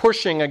muscle's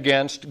pushing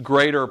against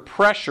greater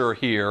pressure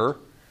here,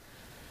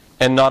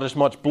 and not as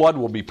much blood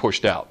will be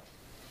pushed out.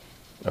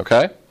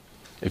 Okay?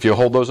 If you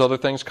hold those other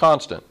things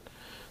constant.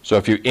 So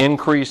if you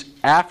increase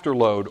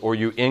afterload or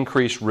you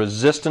increase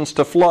resistance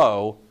to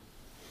flow,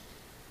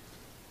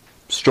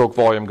 stroke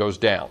volume goes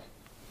down.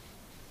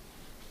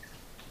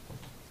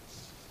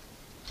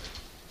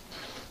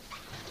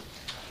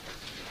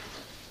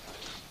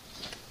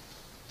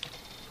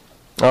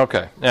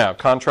 Okay, now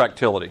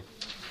contractility.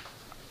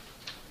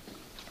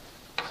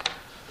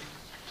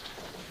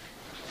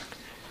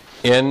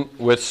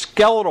 With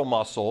skeletal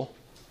muscle,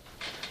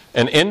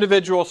 an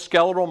individual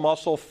skeletal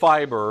muscle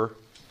fiber,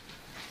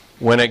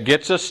 when it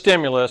gets a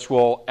stimulus,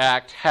 will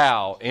act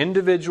how?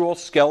 Individual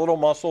skeletal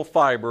muscle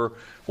fiber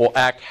will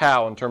act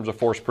how in terms of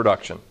force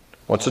production?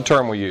 What's the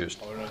term we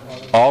used?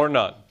 All or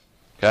none.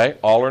 Okay,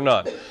 all or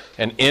none.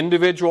 An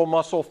individual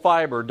muscle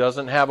fiber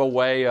doesn't have a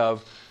way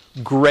of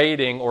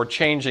grading or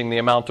changing the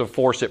amount of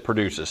force it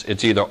produces.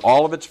 It's either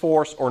all of its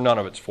force or none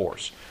of its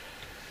force.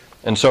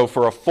 And so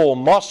for a full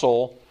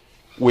muscle,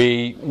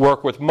 we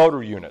work with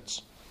motor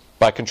units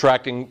by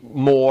contracting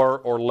more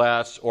or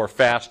less or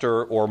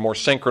faster or more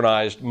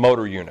synchronized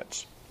motor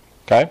units.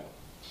 Okay?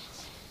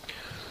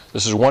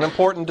 This is one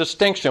important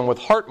distinction with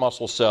heart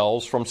muscle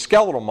cells from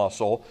skeletal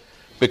muscle,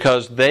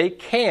 because they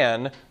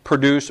can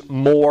produce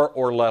more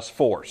or less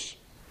force.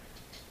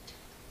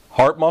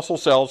 Heart muscle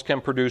cells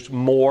can produce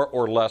more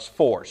or less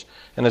force.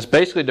 And it's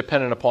basically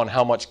dependent upon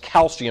how much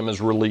calcium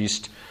is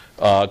released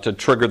to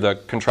trigger the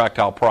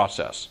contractile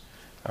process.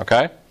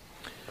 Okay?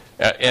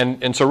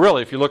 And so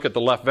really, if you look at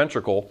the left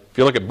ventricle, if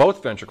you look at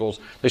both ventricles,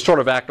 they sort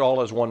of act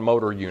all as one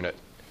motor unit.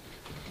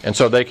 And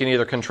so they can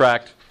either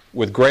contract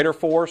with greater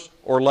force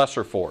or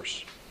lesser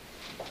force.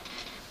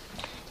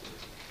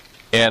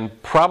 And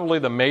probably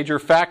the major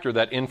factor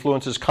that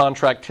influences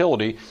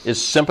contractility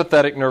is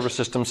sympathetic nervous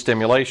system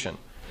stimulation.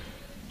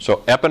 So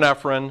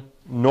epinephrine,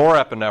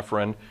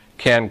 norepinephrine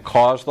can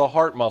cause the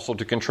heart muscle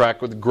to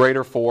contract with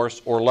greater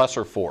force or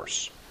lesser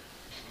force.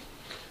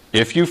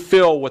 If you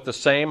fill with the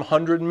same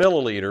 100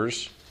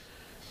 milliliters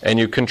and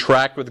you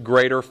contract with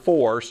greater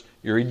force,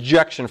 your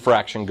ejection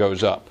fraction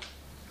goes up.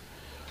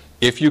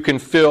 If you can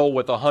fill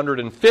with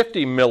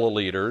 150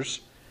 milliliters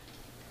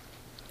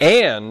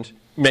and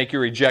make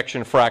your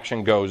ejection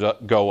fraction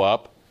go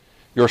up,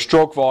 your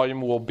stroke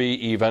volume will be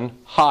even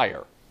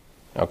higher.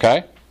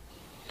 Okay?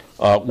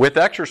 With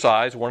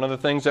exercise, one of the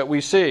things that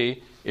we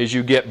see is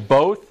you get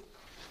both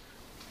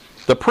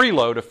the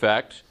preload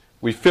effect,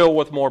 we fill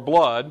with more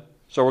blood,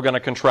 so we're going to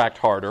contract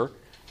harder,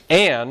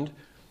 and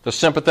the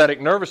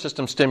sympathetic nervous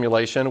system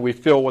stimulation, we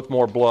fill with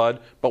more blood,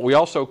 but we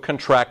also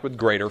contract with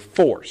greater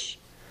force.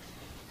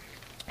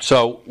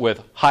 So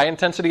with high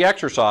intensity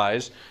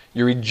exercise,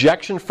 your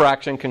ejection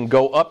fraction can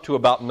go up to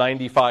about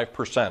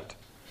 95%.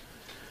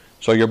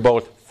 So you're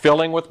both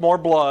filling with more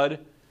blood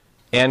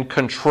and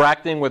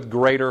contracting with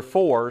greater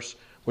force,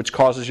 which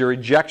causes your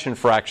ejection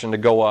fraction to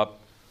go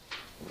up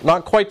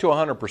not quite to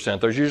 100%.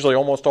 There's usually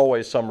almost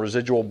always some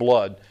residual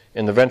blood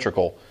in the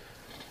ventricle.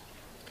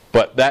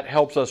 But that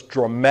helps us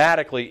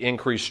dramatically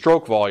increase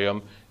stroke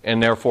volume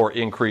and therefore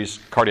increase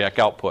cardiac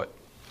output.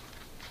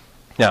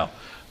 Now,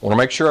 I want to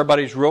make sure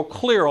everybody's real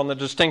clear on the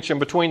distinction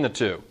between the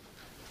two.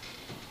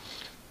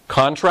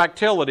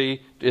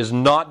 Contractility is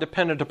not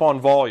dependent upon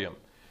volume.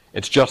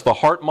 It's just the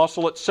heart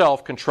muscle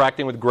itself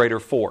contracting with greater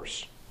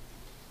force.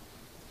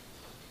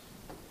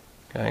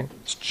 Okay?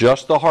 It's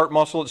just the heart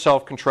muscle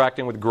itself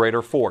contracting with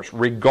greater force,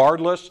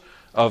 regardless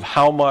of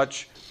how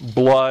much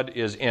blood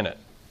is in it.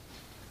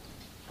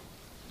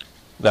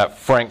 That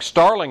Frank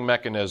Starling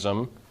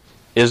mechanism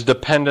is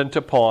dependent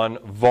upon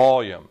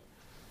volume.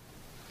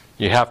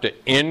 You have to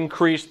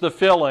increase the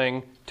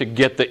filling to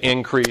get the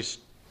increased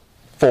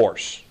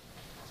force.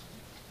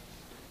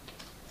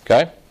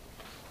 Okay?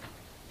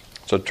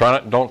 So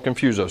don't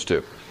confuse those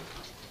two.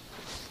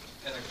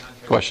 And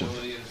the Question.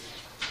 contractility is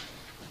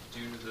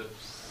due to the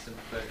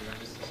sympathetic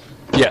nervous system?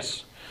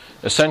 Yes.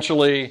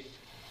 Essentially,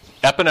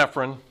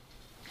 epinephrine,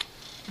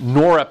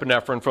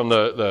 norepinephrine from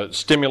the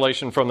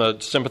stimulation from the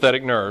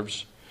sympathetic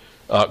nerves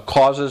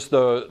causes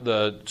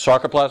the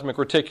sarcoplasmic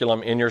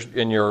reticulum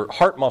in your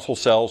heart muscle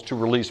cells to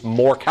release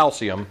more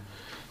calcium,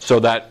 so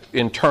that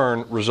in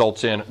turn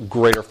results in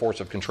greater force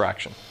of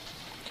contraction.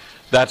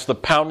 That's the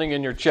pounding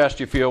in your chest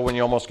you feel when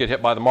you almost get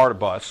hit by the MARTA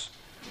bus.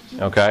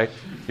 Okay,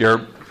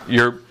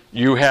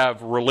 you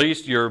have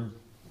released your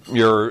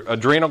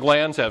adrenal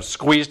glands have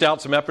squeezed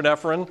out some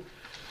epinephrine,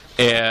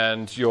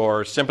 and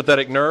your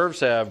sympathetic nerves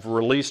have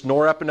released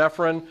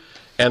norepinephrine,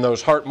 and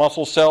those heart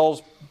muscle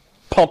cells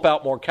pump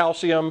out more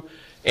calcium,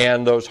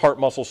 and those heart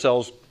muscle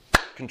cells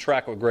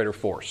contract with greater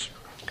force.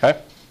 Okay?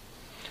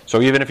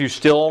 So even if you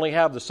still only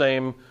have the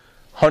same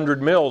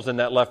 100 mils in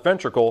that left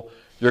ventricle,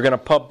 you're going to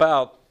pump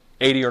out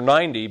 80 or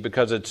 90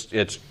 because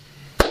it's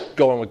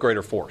going with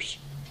greater force.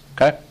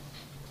 Okay?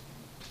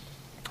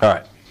 All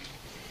right.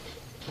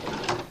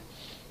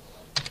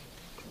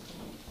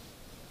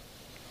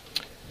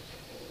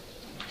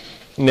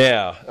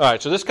 Now, all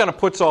right, so this kind of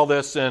puts all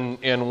this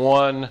in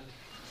one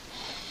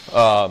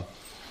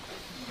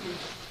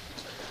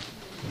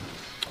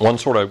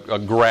sort of a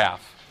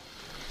graph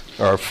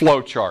or a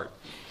flow chart.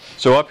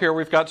 So up here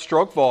we've got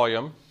stroke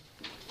volume,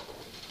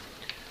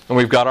 and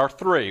we've got our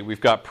three.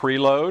 We've got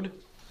preload,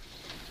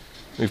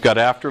 we've got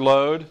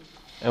afterload,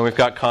 and we've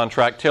got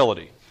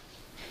contractility.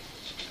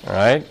 All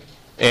right,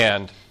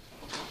 and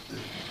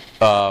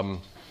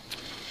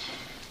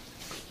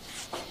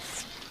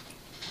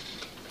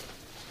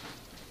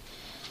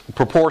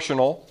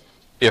proportional.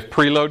 If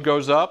preload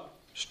goes up,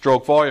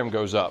 stroke volume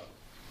goes up.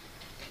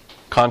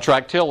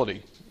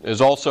 Contractility is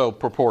also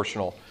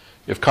proportional.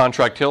 If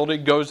contractility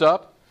goes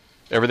up,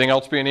 everything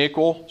else being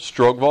equal,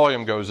 stroke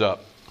volume goes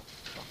up.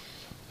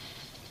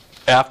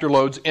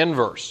 Afterload's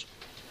inverse.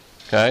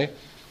 Okay?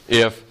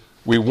 If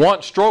we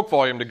want stroke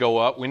volume to go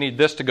up, we need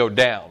this to go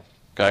down.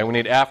 Okay? We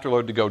need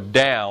afterload to go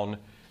down,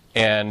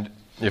 and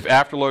if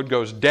afterload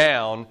goes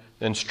down,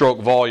 then stroke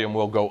volume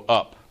will go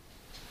up.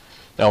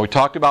 Now, we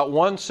talked about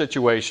one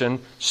situation,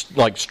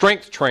 like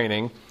strength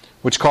training,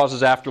 which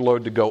causes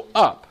afterload to go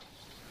up.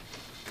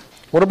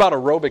 What about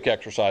aerobic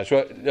exercise?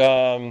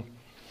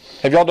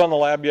 Have y'all done the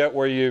lab yet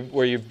where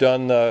you've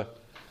done the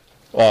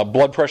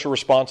blood pressure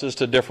responses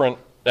to different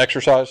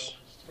exercise?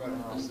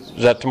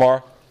 Is that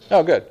tomorrow?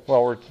 Oh, good.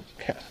 Well,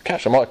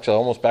 I'm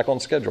almost back on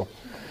schedule.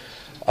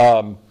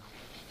 All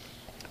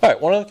right,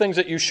 one of the things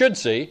that you should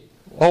see,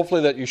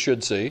 hopefully that you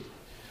should see,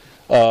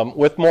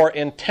 with more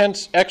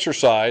intense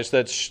exercise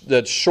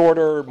that's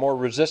shorter, more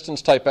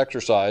resistance type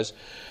exercise,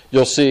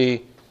 you'll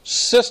see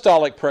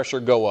systolic pressure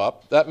go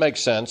up. That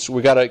makes sense.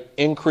 We've got to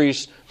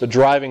increase the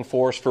driving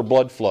force for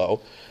blood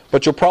flow.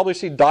 But you'll probably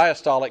see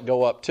diastolic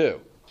go up too.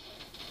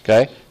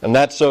 Okay? And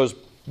that's those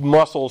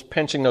muscles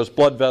pinching those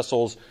blood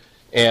vessels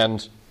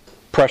and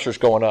pressure's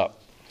going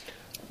up.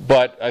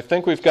 But I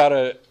think we've got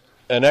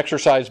an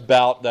exercise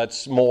bout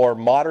that's more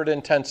moderate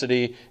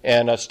intensity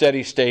and a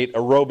steady state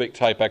aerobic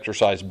type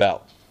exercise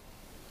bout.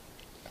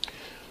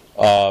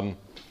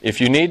 If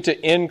you need to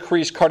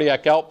increase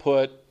cardiac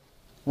output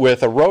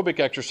with aerobic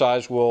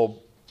exercise,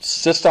 will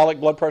systolic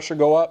blood pressure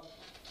go up?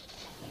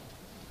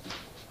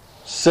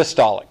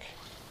 Systolic.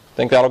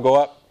 Think that'll go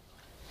up?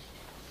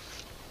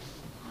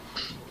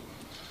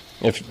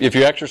 If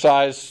you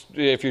exercise,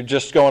 if you're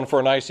just going for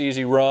a nice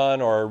easy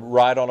run or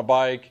ride on a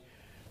bike,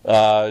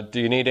 do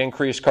you need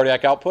increased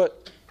cardiac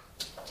output?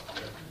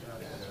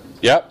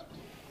 Yep.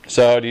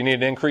 So do you need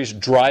an increased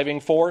driving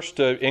force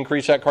to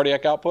increase that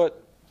cardiac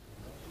output?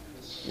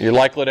 You're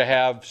likely to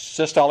have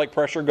systolic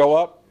pressure go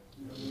up?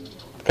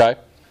 Okay.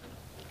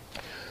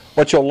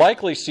 What you'll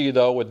likely see,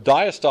 though, with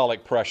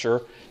diastolic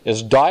pressure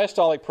is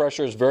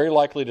very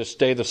likely to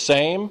stay the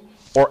same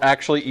or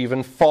actually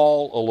even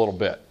fall a little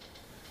bit.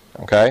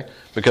 Okay?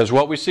 Because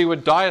what we see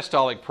with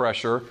diastolic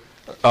pressure,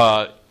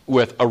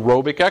 with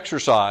aerobic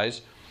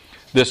exercise,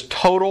 this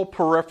total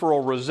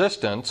peripheral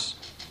resistance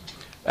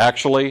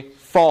actually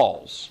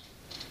falls.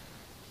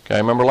 Okay,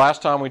 remember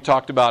last time we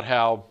talked about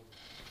how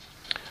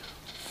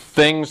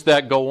things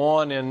that go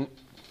on in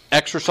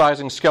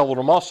exercising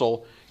skeletal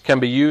muscle can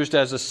be used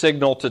as a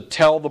signal to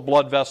tell the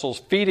blood vessels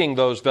feeding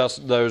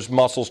those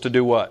muscles to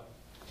do what?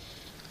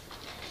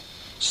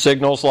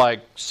 Signals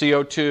like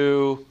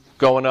CO2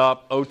 going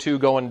up, O2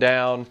 going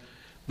down.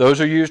 Those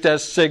are used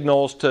as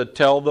signals to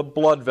tell the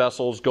blood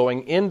vessels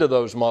going into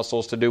those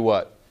muscles to do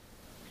what?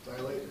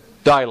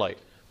 Dilate.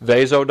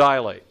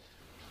 Vasodilate.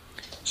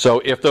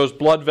 So if those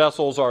blood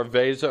vessels are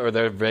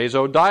they're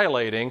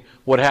vasodilating,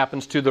 what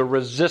happens to the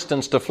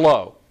resistance to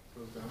flow?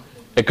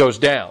 It goes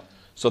down.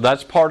 So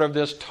that's part of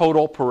this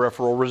total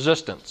peripheral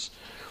resistance.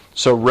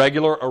 So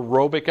regular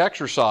aerobic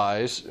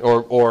exercise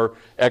or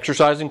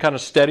exercising kind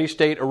of steady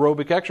state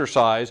aerobic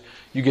exercise,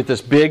 you get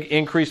this big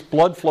increased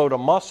blood flow to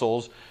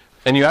muscles,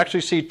 and you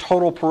actually see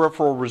total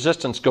peripheral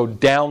resistance go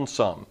down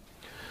some.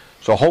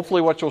 So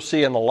hopefully what you'll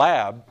see in the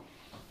lab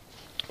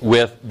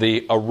with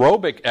the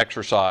aerobic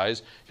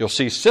exercise, you'll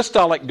see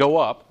systolic go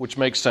up, which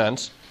makes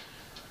sense,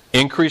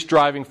 increased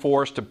driving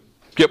force to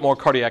get more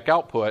cardiac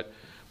output,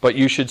 but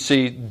you should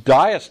see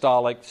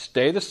diastolic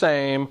stay the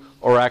same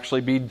or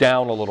actually be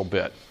down a little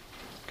bit.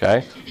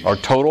 Okay? Our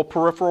total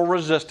peripheral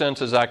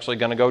resistance is actually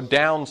going to go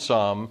down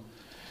some.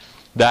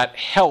 That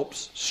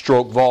helps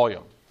stroke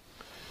volume.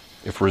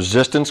 If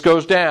resistance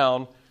goes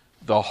down,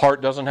 the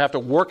heart doesn't have to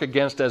work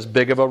against as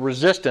big of a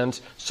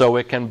resistance, so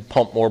it can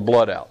pump more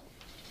blood out.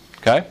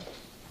 Okay?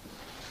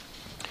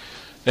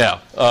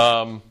 Now,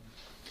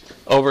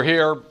 over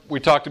here we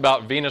talked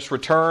about venous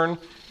return,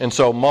 and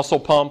so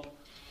muscle pump,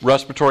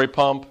 respiratory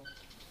pump,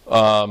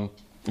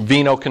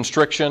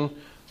 venoconstriction,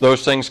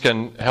 those things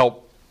can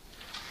help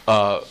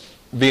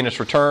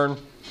venous return.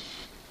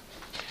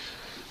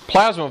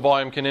 Plasma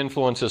volume can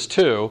influence this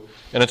too,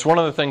 and it's one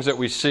of the things that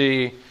we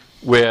see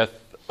with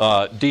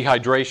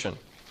dehydration.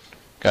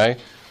 Okay?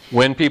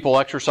 When people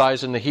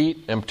exercise in the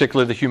heat, and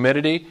particularly the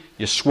humidity,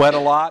 you sweat a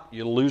lot,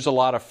 you lose a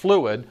lot of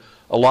fluid.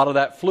 A lot of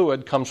that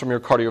fluid comes from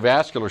your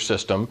cardiovascular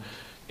system,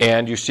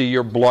 and you see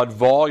your blood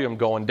volume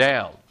going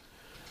down.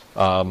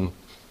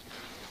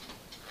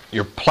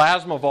 your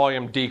plasma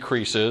volume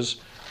decreases,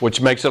 which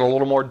makes it a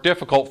little more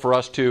difficult for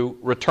us to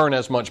return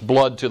as much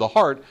blood to the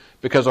heart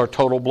because our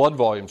total blood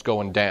volume is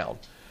going down.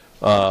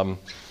 And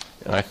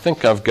I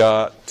think I've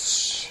got,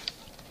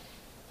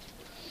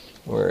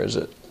 where is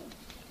it?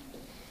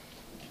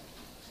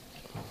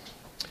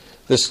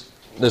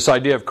 This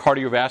idea of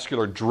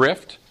cardiovascular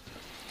drift.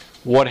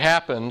 What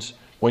happens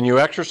when you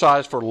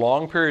exercise for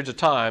long periods of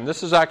time?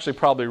 This is actually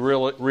probably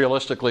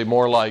realistically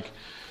more like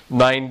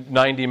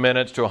 90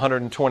 minutes to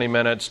 120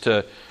 minutes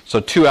so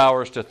 2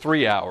 hours to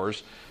 3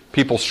 hours.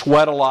 People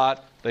sweat a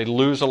lot. They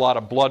lose a lot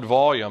of blood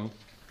volume.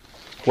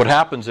 What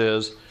happens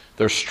is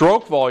their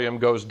stroke volume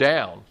goes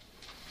down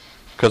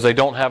because they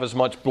don't have as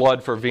much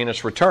blood for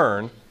venous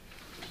return.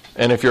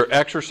 And if you're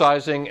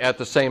exercising at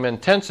the same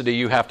intensity,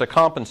 you have to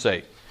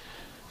compensate.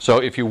 So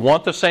if you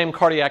want the same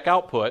cardiac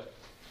output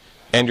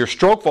and your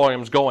stroke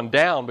volume is going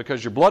down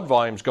because your blood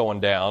volume is going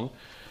down,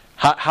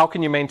 how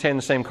can you maintain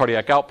the same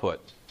cardiac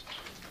output?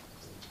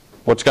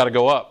 What's got to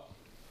go up?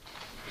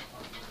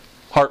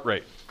 Heart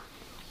rate.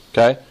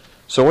 Okay?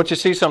 So what you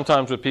see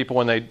sometimes with people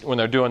when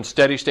they're doing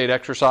steady state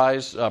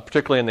exercise,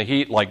 particularly in the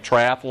heat, like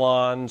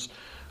triathlons,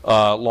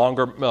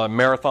 longer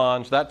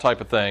marathons, that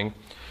type of thing,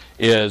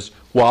 is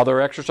while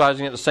they're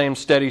exercising at the same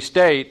steady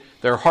state,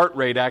 their heart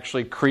rate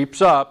actually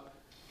creeps up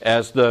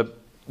as the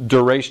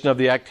duration of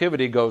the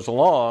activity goes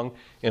along,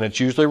 and it's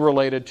usually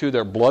related to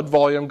their blood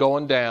volume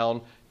going down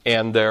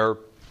and their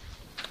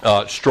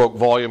stroke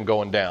volume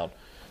going down.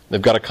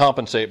 They've got to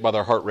compensate by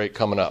their heart rate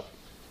coming up.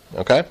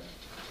 Okay?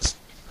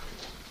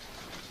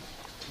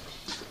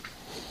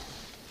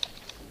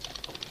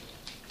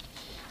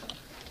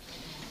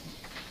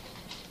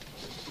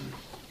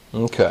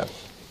 Okay.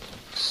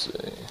 Let's see.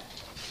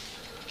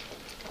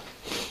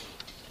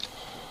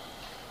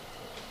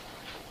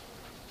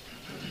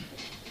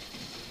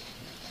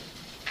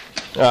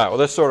 All right, well,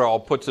 this sort of all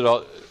puts it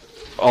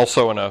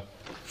also in a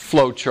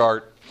flow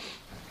chart.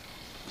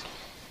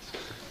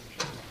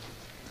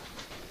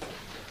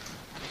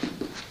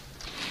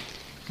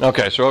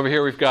 Okay, so over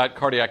here we've got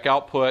cardiac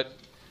output,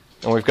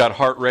 and we've got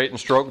heart rate and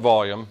stroke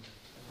volume.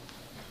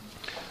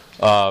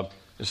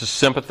 This is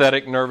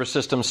sympathetic nervous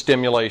system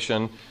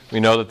stimulation. We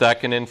know that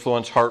can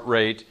influence heart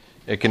rate.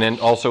 It can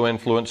also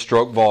influence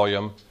stroke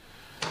volume.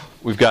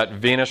 We've got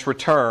venous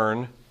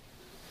return.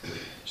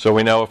 So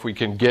we know if we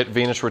can get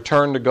venous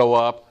return to go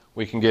up,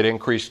 we can get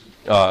increased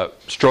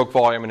stroke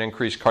volume and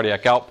increased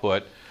cardiac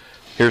output.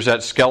 Here's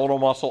that skeletal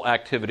muscle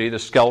activity, the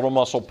skeletal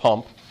muscle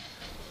pump.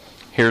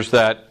 Here's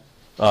that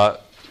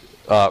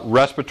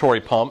respiratory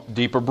pump.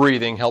 Deeper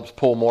breathing helps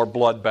pull more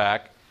blood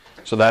back.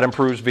 So that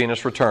improves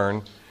venous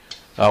return.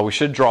 We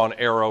should draw an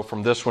arrow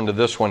from this one to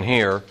this one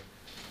here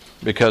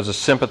because the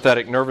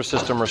sympathetic nervous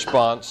system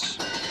response...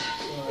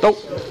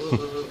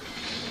 Oh!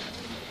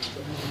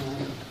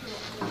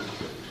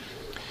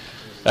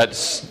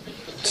 That's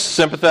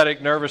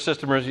sympathetic nervous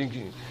system.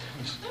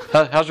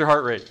 How's your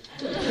heart rate?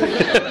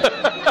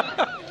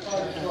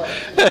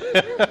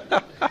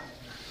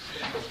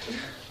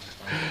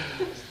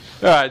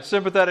 All right,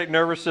 sympathetic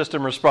nervous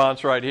system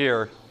response right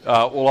here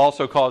will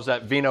also cause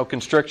that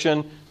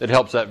venoconstriction that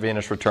helps that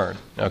venous return.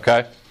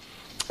 Okay.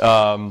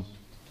 Then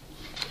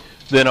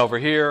over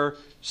here,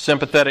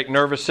 sympathetic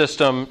nervous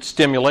system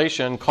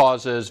stimulation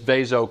causes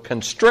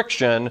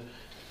vasoconstriction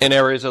in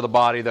areas of the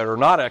body that are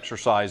not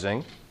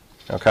exercising.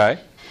 Okay?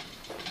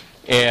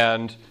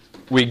 And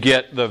we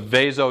get the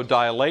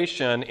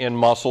vasodilation in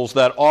muscles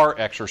that are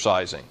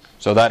exercising.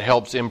 So that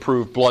helps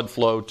improve blood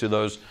flow to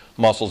those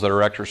muscles that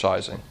are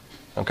exercising.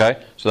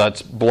 Okay? So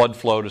that's blood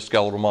flow to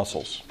skeletal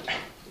muscles.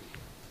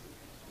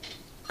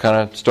 Kind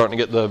of starting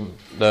to get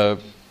the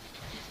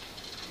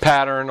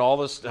pattern, all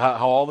this,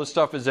 how all this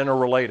stuff is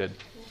interrelated.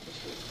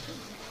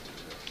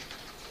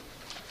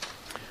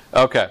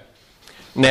 Okay.